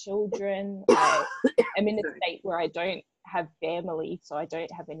any children. I am in a state where I don't have family, so I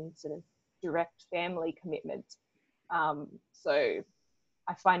don't have any sort of direct family commitments. So I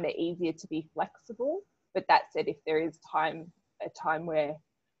find it easier to be flexible. But that said, if there is a time where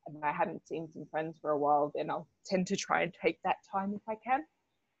I haven't seen some friends for a while, then I'll tend to try and take that time if I can.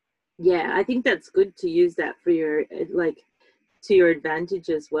 Yeah, I think that's good to use that for your, like, to your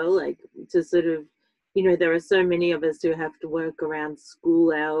advantage as well, like to sort of, you know, there are so many of us who have to work around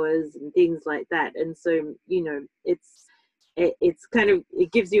school hours and things like that. And so, you know, it's kind of,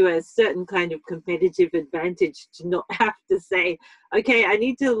 it gives you a certain kind of competitive advantage to not have to say, okay, I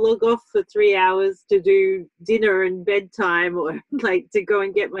need to log off for 3 hours to do dinner and bedtime, or like to go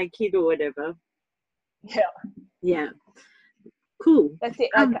and get my kid or whatever. Yeah. Cool. That's it.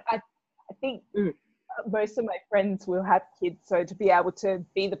 I think most of my friends will have kids, so to be able to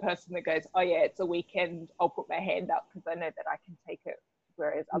be the person that goes, oh yeah, it's a weekend, I'll put my hand up because I know that I can take it,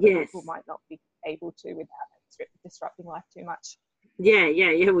 whereas other people might not be able to without disrupting life too much. Yeah.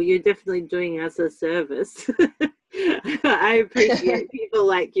 Well, you're definitely doing us a service. I appreciate people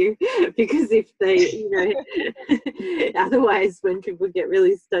like you, because if they, you know, otherwise when people get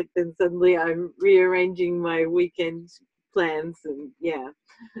really stuck, then suddenly I'm rearranging my weekend plans and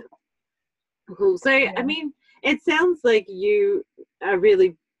cool. So I mean, it sounds like you are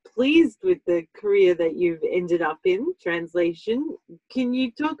really pleased with the career that you've ended up in, translation. Can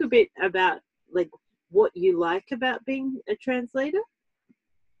you talk a bit about like what you like about being a translator?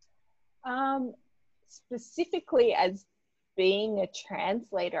 Specifically as being a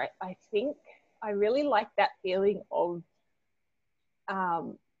translator, I think I really like that feeling of I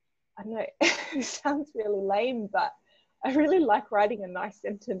don't know, it sounds really lame, but I really like writing a nice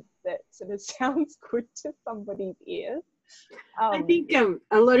sentence that sort of sounds good to somebody's ears. I think a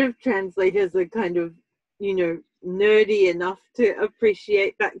lot of translators are kind of, you know, nerdy enough to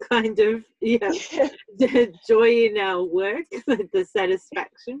appreciate that kind of joy in our work, the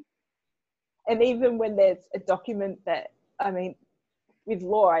satisfaction. And even when there's a document that, I mean, with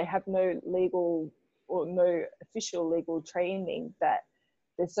law, I have no legal or no official legal training, that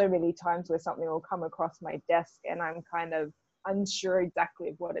there's so many times where something will come across my desk and I'm kind of unsure exactly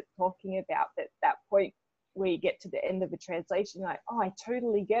of what it's talking about. But that point where you get to the end of a translation, you're like, oh, I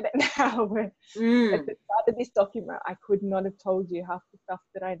totally get it now. At the start of this document, I could not have told you half the stuff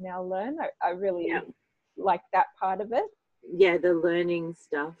that I now learn. I really like that part of it. Yeah, the learning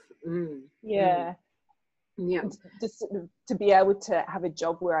stuff. Yeah. Just sort of to be able to have a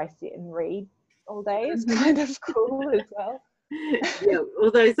job where I sit and read all day is kind of cool as well. Yeah,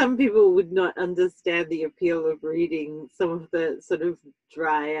 although some people would not understand the appeal of reading some of the sort of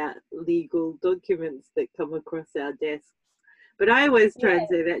dry legal documents that come across our desks. But I always try and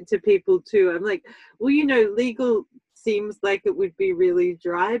say that to people too. I'm like, well, you know, legal seems like it would be really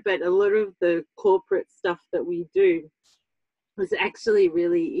dry, but a lot of the corporate stuff that we do was actually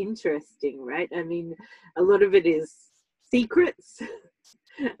really interesting, right? I mean, a lot of it is secrets.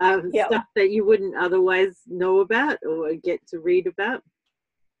 Stuff that you wouldn't otherwise know about or get to read about,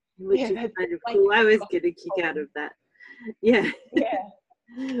 which is kind of cool. I always get a kick out of that.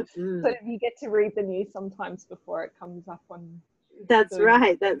 So you get to read the news sometimes before it comes up on That's So,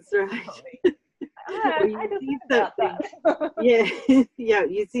 right. That's right. Or I you just see about something, that. yeah, yeah,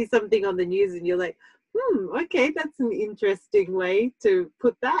 you see something on the news and you're like, okay, that's an interesting way to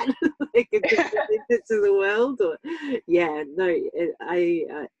put that. Like it to present it to the world. Or yeah, no,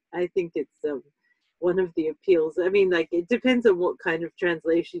 I think it's one of the appeals. I mean, like it depends on what kind of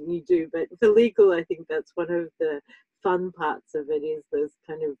translation you do, but for legal, I think that's one of the fun parts of it, is those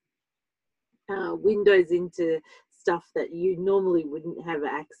kind of windows into stuff that you normally wouldn't have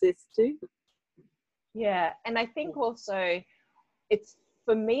access to. Yeah, and I think also it's,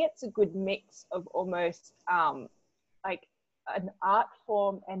 for me, it's a good mix of almost like an art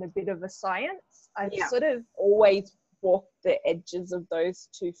form and a bit of a science. I've sort of always walked the edges of those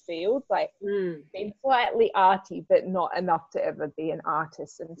two fields, like being slightly arty but not enough to ever be an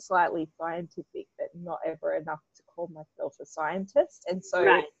artist, and slightly scientific but not ever enough to call myself a scientist. And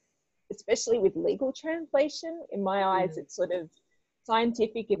so especially with legal translation, in my eyes, it's sort of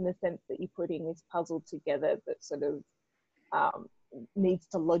scientific in the sense that you're putting this puzzle together that sort of needs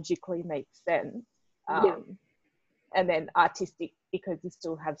to logically make sense. And then artistic because you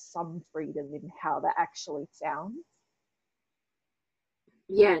still have some freedom in how that actually sounds.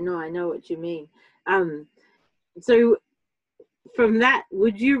 Yeah, no, I know what you mean. So from that,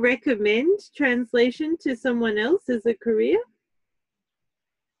 would you recommend translation to someone else as a career?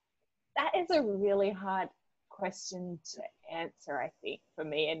 That is a really hard question to answer, I think, for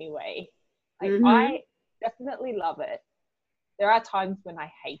me anyway. Like, I definitely love it. There are times when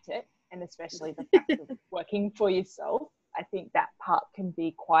I hate it, and especially the fact of working for yourself. I think that part can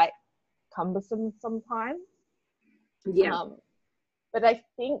be quite cumbersome sometimes. Yeah. But I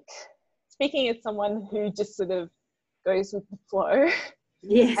think, speaking as someone who just sort of goes with the flow,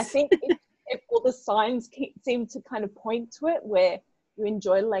 yes, I think if all the signs seem to kind of point to it, where you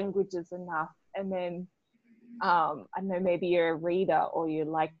enjoy languages enough, and then I don't know, maybe you're a reader or you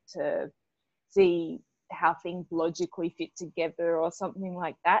like to see how things logically fit together or something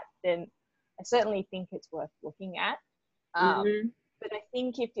like that, then I certainly think it's worth looking at. But I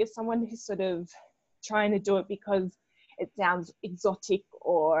think if you're someone who's sort of trying to do it because it sounds exotic,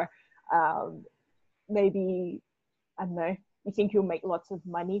 or maybe, I don't know, you think you'll make lots of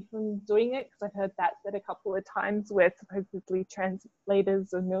money from doing it, because I've heard that said a couple of times, where supposedly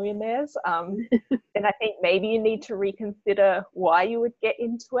translators are millionaires, then I think maybe you need to reconsider why you would get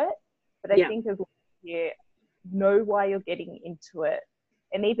into it. But I think as long as you know why you're getting into it,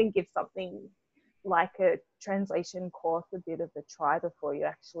 and even give something like a translation course a bit of a try before you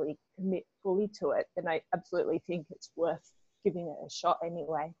actually commit fully to it, then I absolutely think it's worth giving it a shot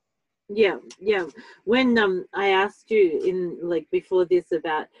anyway. Yeah. When I asked you in, like, before this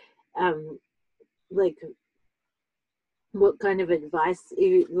about like what kind of advice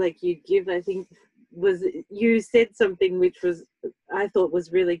you'd give, I think you said something which was, I thought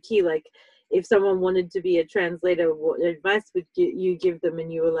was really key. Like, if someone wanted to be a translator, what advice would you give them?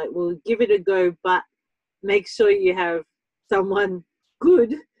 And you were like, well, give it a go, but make sure you have someone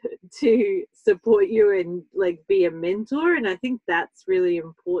good to support you and like be a mentor. And I think that's really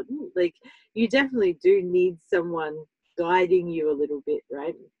important. Like, you definitely do need someone guiding you a little bit,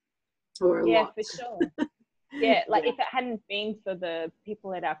 right? Or a lot. For sure. Yeah, like if it hadn't been for the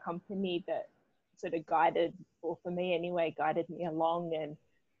people at our company that sort of guided, or for me anyway, guided me along and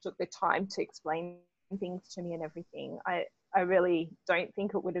took the time to explain things to me and everything, I really don't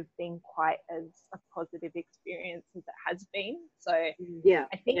think it would have been quite as a positive experience as it has been. So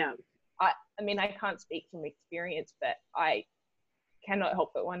I think, I mean, I can't speak from experience, but I cannot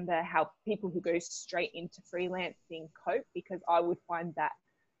help but wonder how people who go straight into freelancing cope, because I would find that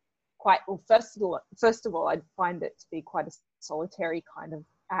quite, well, first of all, I'd find it to be quite a solitary kind of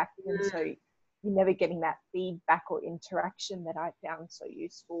act. And so you're never getting that feedback or interaction that I found so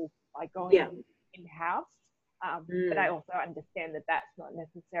useful by going in-house. But I also understand that that's not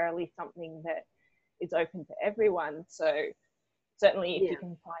necessarily something that is open to everyone. So certainly if you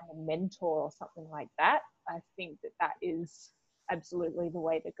can find a mentor or something like that, I think that that is absolutely the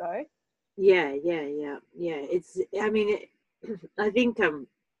way to go. Yeah. It's, I mean, I think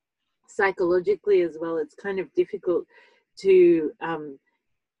psychologically as well, it's kind of difficult to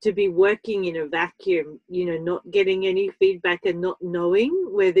be working in a vacuum, you know, not getting any feedback and not knowing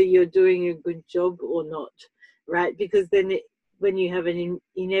whether you're doing a good job or not, right? Because then when you have an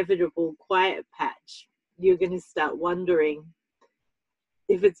inevitable quiet patch, you're going to start wondering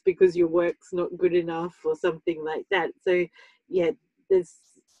if it's because your work's not good enough or something like that. So yeah, there's,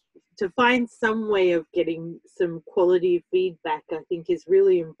 to find some way of getting some quality feedback, I think is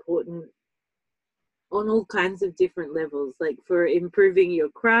really important on all kinds of different levels, like for improving your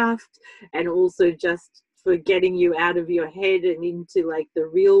craft, and also just for getting you out of your head and into like the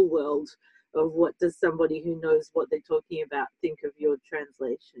real world of what does somebody who knows what they're talking about think of your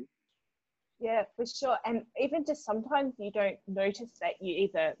translation. Yeah, for sure. And even just sometimes you don't notice that you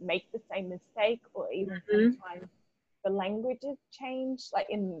either make the same mistake, or even sometimes the languages change. Like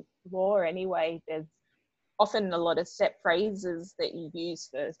in law anyway, there's often a lot of set phrases that you use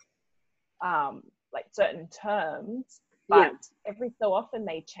for like certain terms, but every so often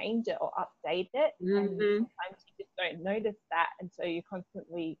they change it or update it, and sometimes you just don't notice that, and so you're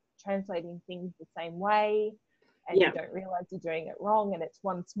constantly translating things the same way, and you don't realize you're doing it wrong. And it's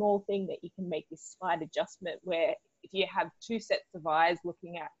one small thing that you can make this slight adjustment, where if you have two sets of eyes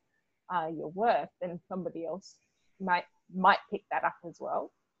looking at your work, then somebody else might pick that up as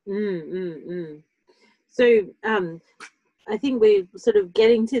well. So I think we're sort of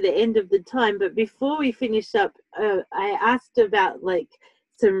getting to the end of the time, but before we finish up, I asked about like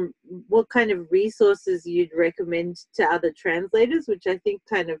what kind of resources you'd recommend to other translators, which I think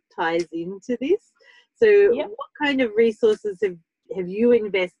kind of ties into this. So what kind of resources have you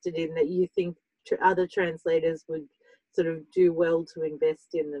invested in that you think other translators would sort of do well to invest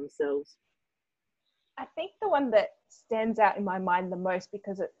in themselves? I think the one that stands out in my mind the most,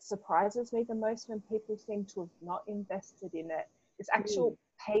 because it surprises me the most when people seem to have not invested in it, is actual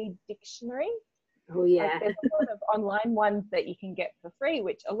paid dictionary. Oh yeah. Like, there's a lot of online ones that you can get for free,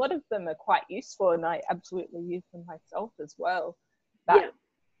 which a lot of them are quite useful, and I absolutely use them myself as well. But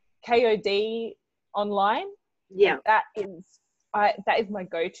KOD online, that is my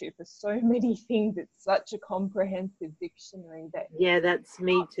go-to for so many things. It's such a comprehensive dictionary that that's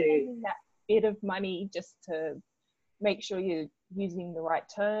me too. That bit of money just to make sure you're using the right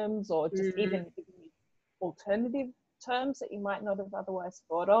terms, or just even giving you alternative terms that you might not have otherwise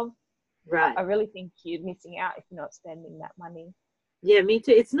thought of. Right. I really think you're missing out if you're not spending that money. Yeah, me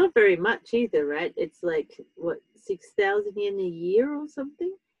too. It's not very much either, right? It's like, what, 6,000 yen a year or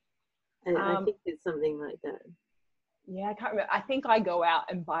something? I think it's something like that. Yeah, I can't remember. I think I go out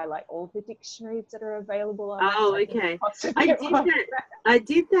and buy like all the dictionaries that are available. Oh, okay. I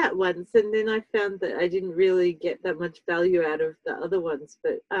did that once, and then I found that I didn't really get that much value out of the other ones.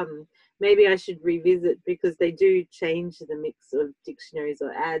 But maybe I should revisit, because they do change the mix of dictionaries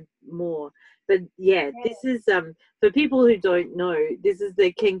or add more. But this is for people who don't know, this is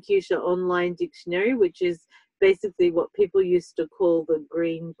the Kenkyusha Online Dictionary, which is basically what people used to call the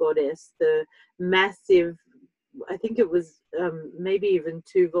Green Goddess, the massive, I think it was maybe even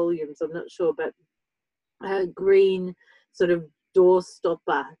 2 volumes, I'm not sure, but a green sort of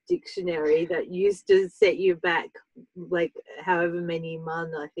doorstopper dictionary that used to set you back like however many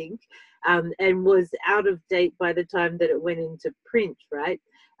man, I think, and was out of date by the time that it went into print, right?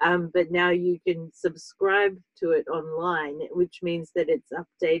 But now you can subscribe to it online, which means that it's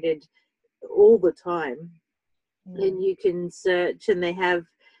updated all the time. And you can search, and they have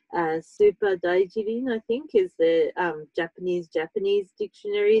Super Daijirin, I think, is the Japanese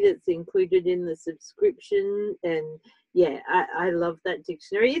dictionary that's included in the subscription. And I love that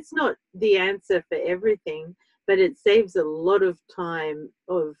dictionary. It's not the answer for everything, but it saves a lot of time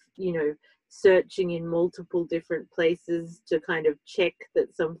of, searching in multiple different places to kind of check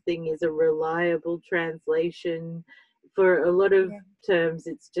that something is a reliable translation. For a lot of terms,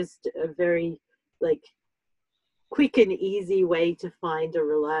 it's just a very like quick and easy way to find a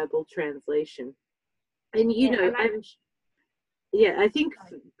reliable translation. And I think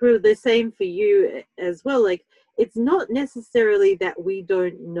for the same for you as well, like, it's not necessarily that we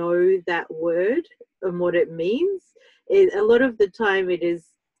don't know that word and what it means. A lot of the time it is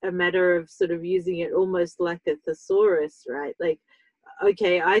a matter of sort of using it almost like a thesaurus, right? Like,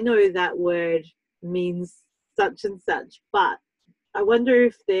 okay, I know that word means such and such, but I wonder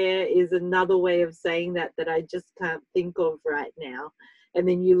if there is another way of saying that I just can't think of right now. And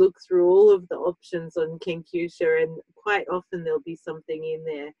then you look through all of the options on Kenkyusha, and quite often there'll be something in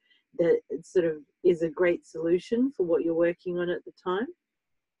there that sort of is a great solution for what you're working on at the time.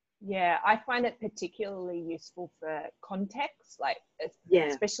 Yeah, I find it particularly useful for context, like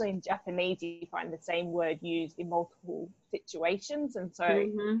especially in Japanese, you find the same word used in multiple situations, and so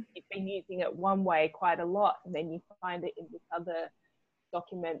you've been using it one way quite a lot, and then you find it in this other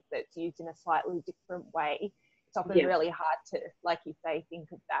document that's used in a slightly different way. It's often really hard to, like you say,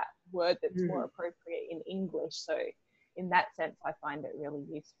 think of that word that's more appropriate in English. So in that sense, I find it really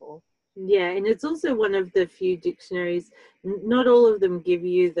useful. Yeah, and it's also one of the few dictionaries, not all of them give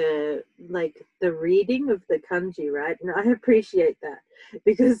you the reading of the kanji, right? And I appreciate that,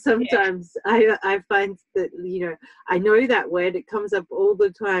 because Yeah. sometimes I find that, I know that word, it comes up all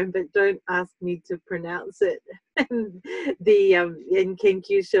the time, but don't ask me to pronounce it. And the and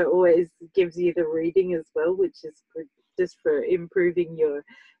Kenkyusha always gives you the reading as well, which is good just for improving your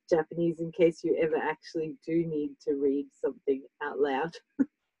Japanese in case you ever actually do need to read something out loud.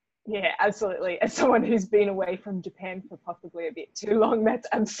 Yeah, absolutely. As someone who's been away from Japan for possibly a bit too long, that's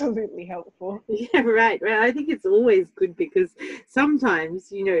absolutely helpful. Yeah, right. I think it's always good, because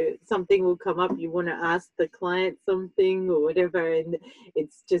sometimes, something will come up, you want to ask the client something or whatever, and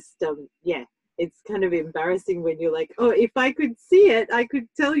it's just, yeah, it's kind of embarrassing when you're like, oh, if I could see it, I could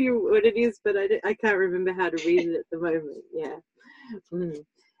tell you what it is, but I can't remember how to read it at the moment. Yeah. Mm.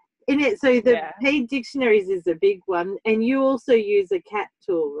 In it, so the Yeah. paid dictionaries is a big one, and you also use a cat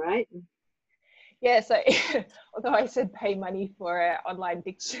tool, right? Yeah, so although I said pay money for an online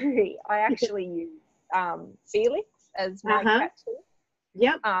dictionary, I actually use Felix as my Uh-huh. cat tool,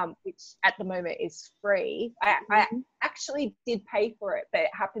 Yep. which at the moment is free. I Mm-hmm. actually did pay for it, but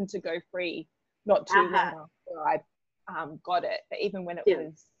it happened to go free not too long Uh-huh. after I got it. But even when it Yeah.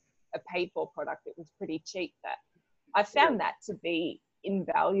 was a paid for product, it was pretty cheap. But I Yeah. found that to be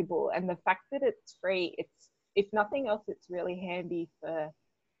invaluable. And the fact that it's free, it's, if nothing else, it's really handy for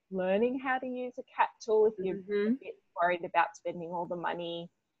learning how to use a cat tool if you're a Mm-hmm. bit worried about spending all the money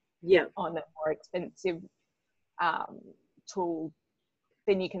Yeah. on a more expensive um, tool.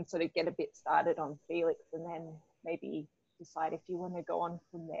 Then you can sort of get a bit started on Felix and then maybe decide if you want to go on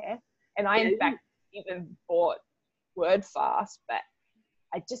from there. And I, in Yeah. fact, even bought WordFast, but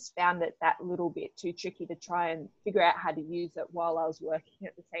I just found it that little bit too tricky to try and figure out how to use it while I was working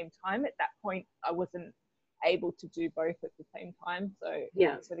at the same time. At that point, I wasn't able to do both at the same time. So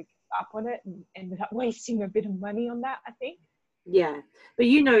Yeah. I sort of gave up on it and ended up wasting a bit of money on that, I think. Yeah, but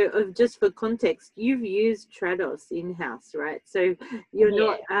just for context, you've used Trados in-house, right? So you're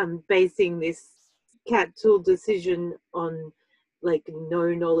Yeah. not basing this cat tool decision on like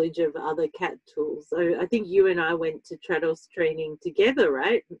no knowledge of other cat tools. So I think you and I went to Trados training together,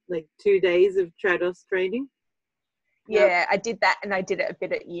 right? Like 2 days of Trados training. Yeah, Yeah, I did that and I did it a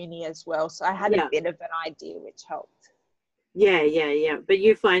bit at uni as well. So I had a yeah, bit of an idea, which helped. yeah. But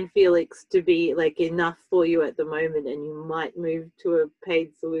you find Felix to be like enough for you at the moment, and you might move to a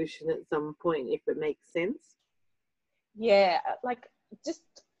paid solution at some point if it makes sense. Yeah, like just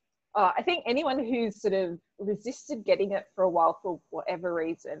I think anyone who's sort of resisted getting it for a while for whatever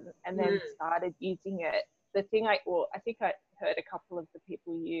reason and then Mm, started using it, the thing I think I heard a couple of the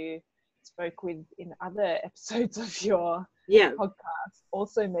people you spoke with in other episodes of your yeah, podcast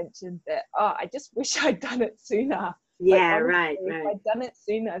also mentioned that, oh, I just wish I'd done it sooner. Like, yeah, honestly, right, if right. I'd done it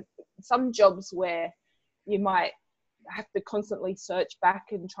sooner, some jobs where you might have to constantly search back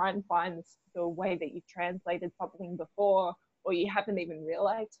and try and find the way that you've translated something before, or you haven't even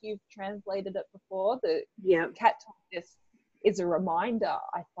realized you've translated it before. The Yeah, cat talk just is a reminder,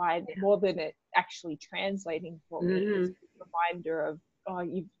 I find, more than it actually translating for me. It's mm-hmm. a reminder of, oh,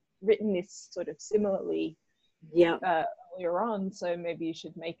 you've written this sort of similarly Yeah, earlier on, so maybe you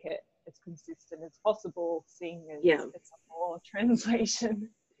should make it as consistent as possible, seeing as yeah, it's a more translation.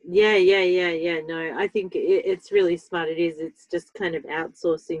 yeah. No, I think it's really smart. It is. It's just kind of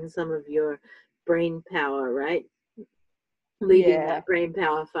outsourcing some of your brain power, right? Leaving Yeah. that brain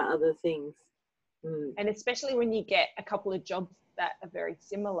power for other things. Mm. And especially when you get a couple of jobs that are very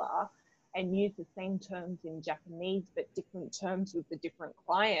similar and use the same terms in Japanese but different terms with the different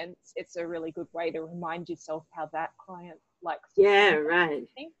clients, it's a really good way to remind yourself how that client likes to Yeah, translate right,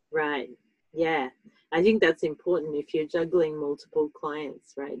 things. right. Yeah, I think that's important if you're juggling multiple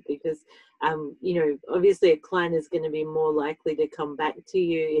clients, right? Because, obviously a client is going to be more likely to come back to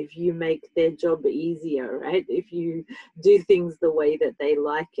you if you make their job easier, right? If you do things the way that they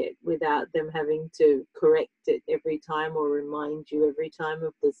like it without them having to correct it every time or remind you every time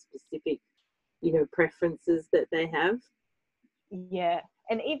of the specific, preferences that they have. Yeah.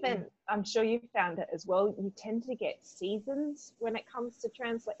 And even, I'm sure you found it as well, you tend to get seasons when it comes to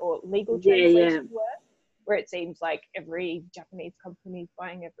translate or legal Yeah, yeah. translation work, where it seems like every Japanese company is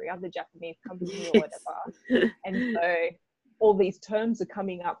buying every other Japanese company or Yes. whatever. And so all these terms are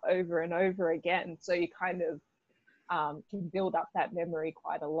coming up over and over again. So you kind of can build up that memory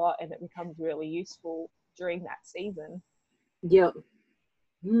quite a lot and it becomes really useful during that season. Yep.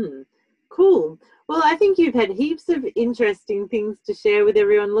 Hmm. Cool. Well, I think you've had heaps of interesting things to share with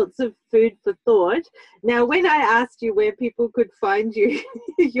everyone, lots of food for thought. Now, when I asked you where people could find you,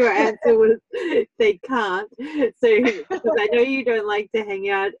 your answer was they can't. So, because I know you don't like to hang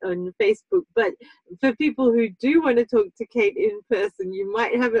out on Facebook, but for people who do want to talk to Kate in person, you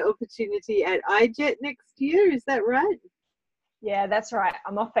might have an opportunity at iJet next year. Is that right? Yeah, that's right.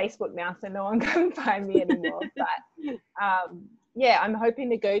 I'm off Facebook now, so no one can find me anymore. But yeah, I'm hoping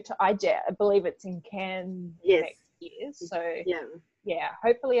to go to iJet. I believe it's in Cairns next year. So yeah,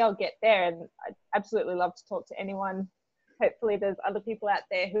 hopefully I'll get there, and I'd absolutely love to talk to anyone. Hopefully there's other people out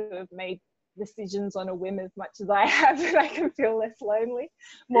there who have made decisions on a whim as much as I have, and I can feel less lonely,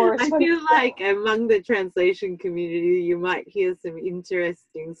 more responsible. I feel like among the translation community you might hear some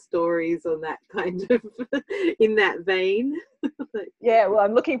interesting stories on that kind of in that vein. Yeah, well,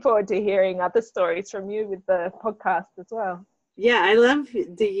 I'm looking forward to hearing other stories from you with the podcast as well. Yeah, I love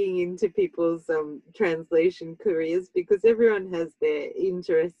digging into people's translation careers, because everyone has their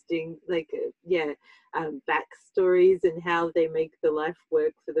interesting backstories and how they make the life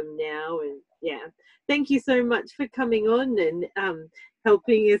work for them now. And yeah, thank you so much for coming on and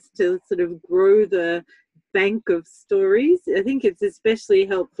helping us to sort of grow the bank of stories. I think it's especially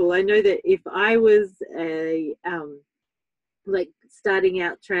helpful. I know that if I was a starting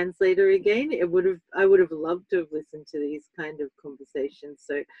out translator again, I would have loved to have listened to these kind of conversations.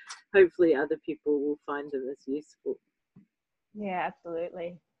 So hopefully other people will find them as useful. Yeah,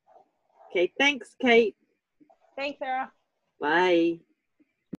 absolutely. Okay, thanks, Kate. Thanks, Sarah. Bye.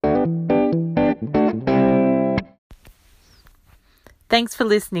 Thanks for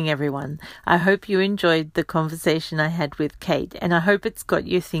listening, everyone. I hope you enjoyed the conversation I had with Kate, and I hope it's got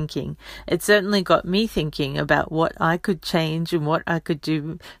you thinking. It certainly got me thinking about what I could change and what I could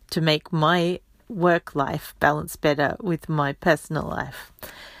do to make my work life balance better with my personal life.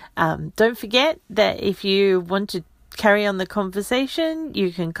 Don't forget that if you want to carry on the conversation, you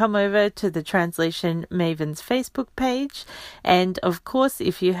can come over to the Translation Mavens Facebook page. And of course,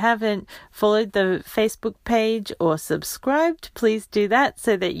 if you haven't followed the Facebook page or subscribed, please do that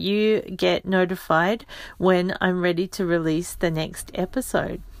so that you get notified when I'm ready to release the next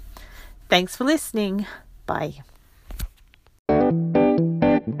episode. Thanks for listening. Bye.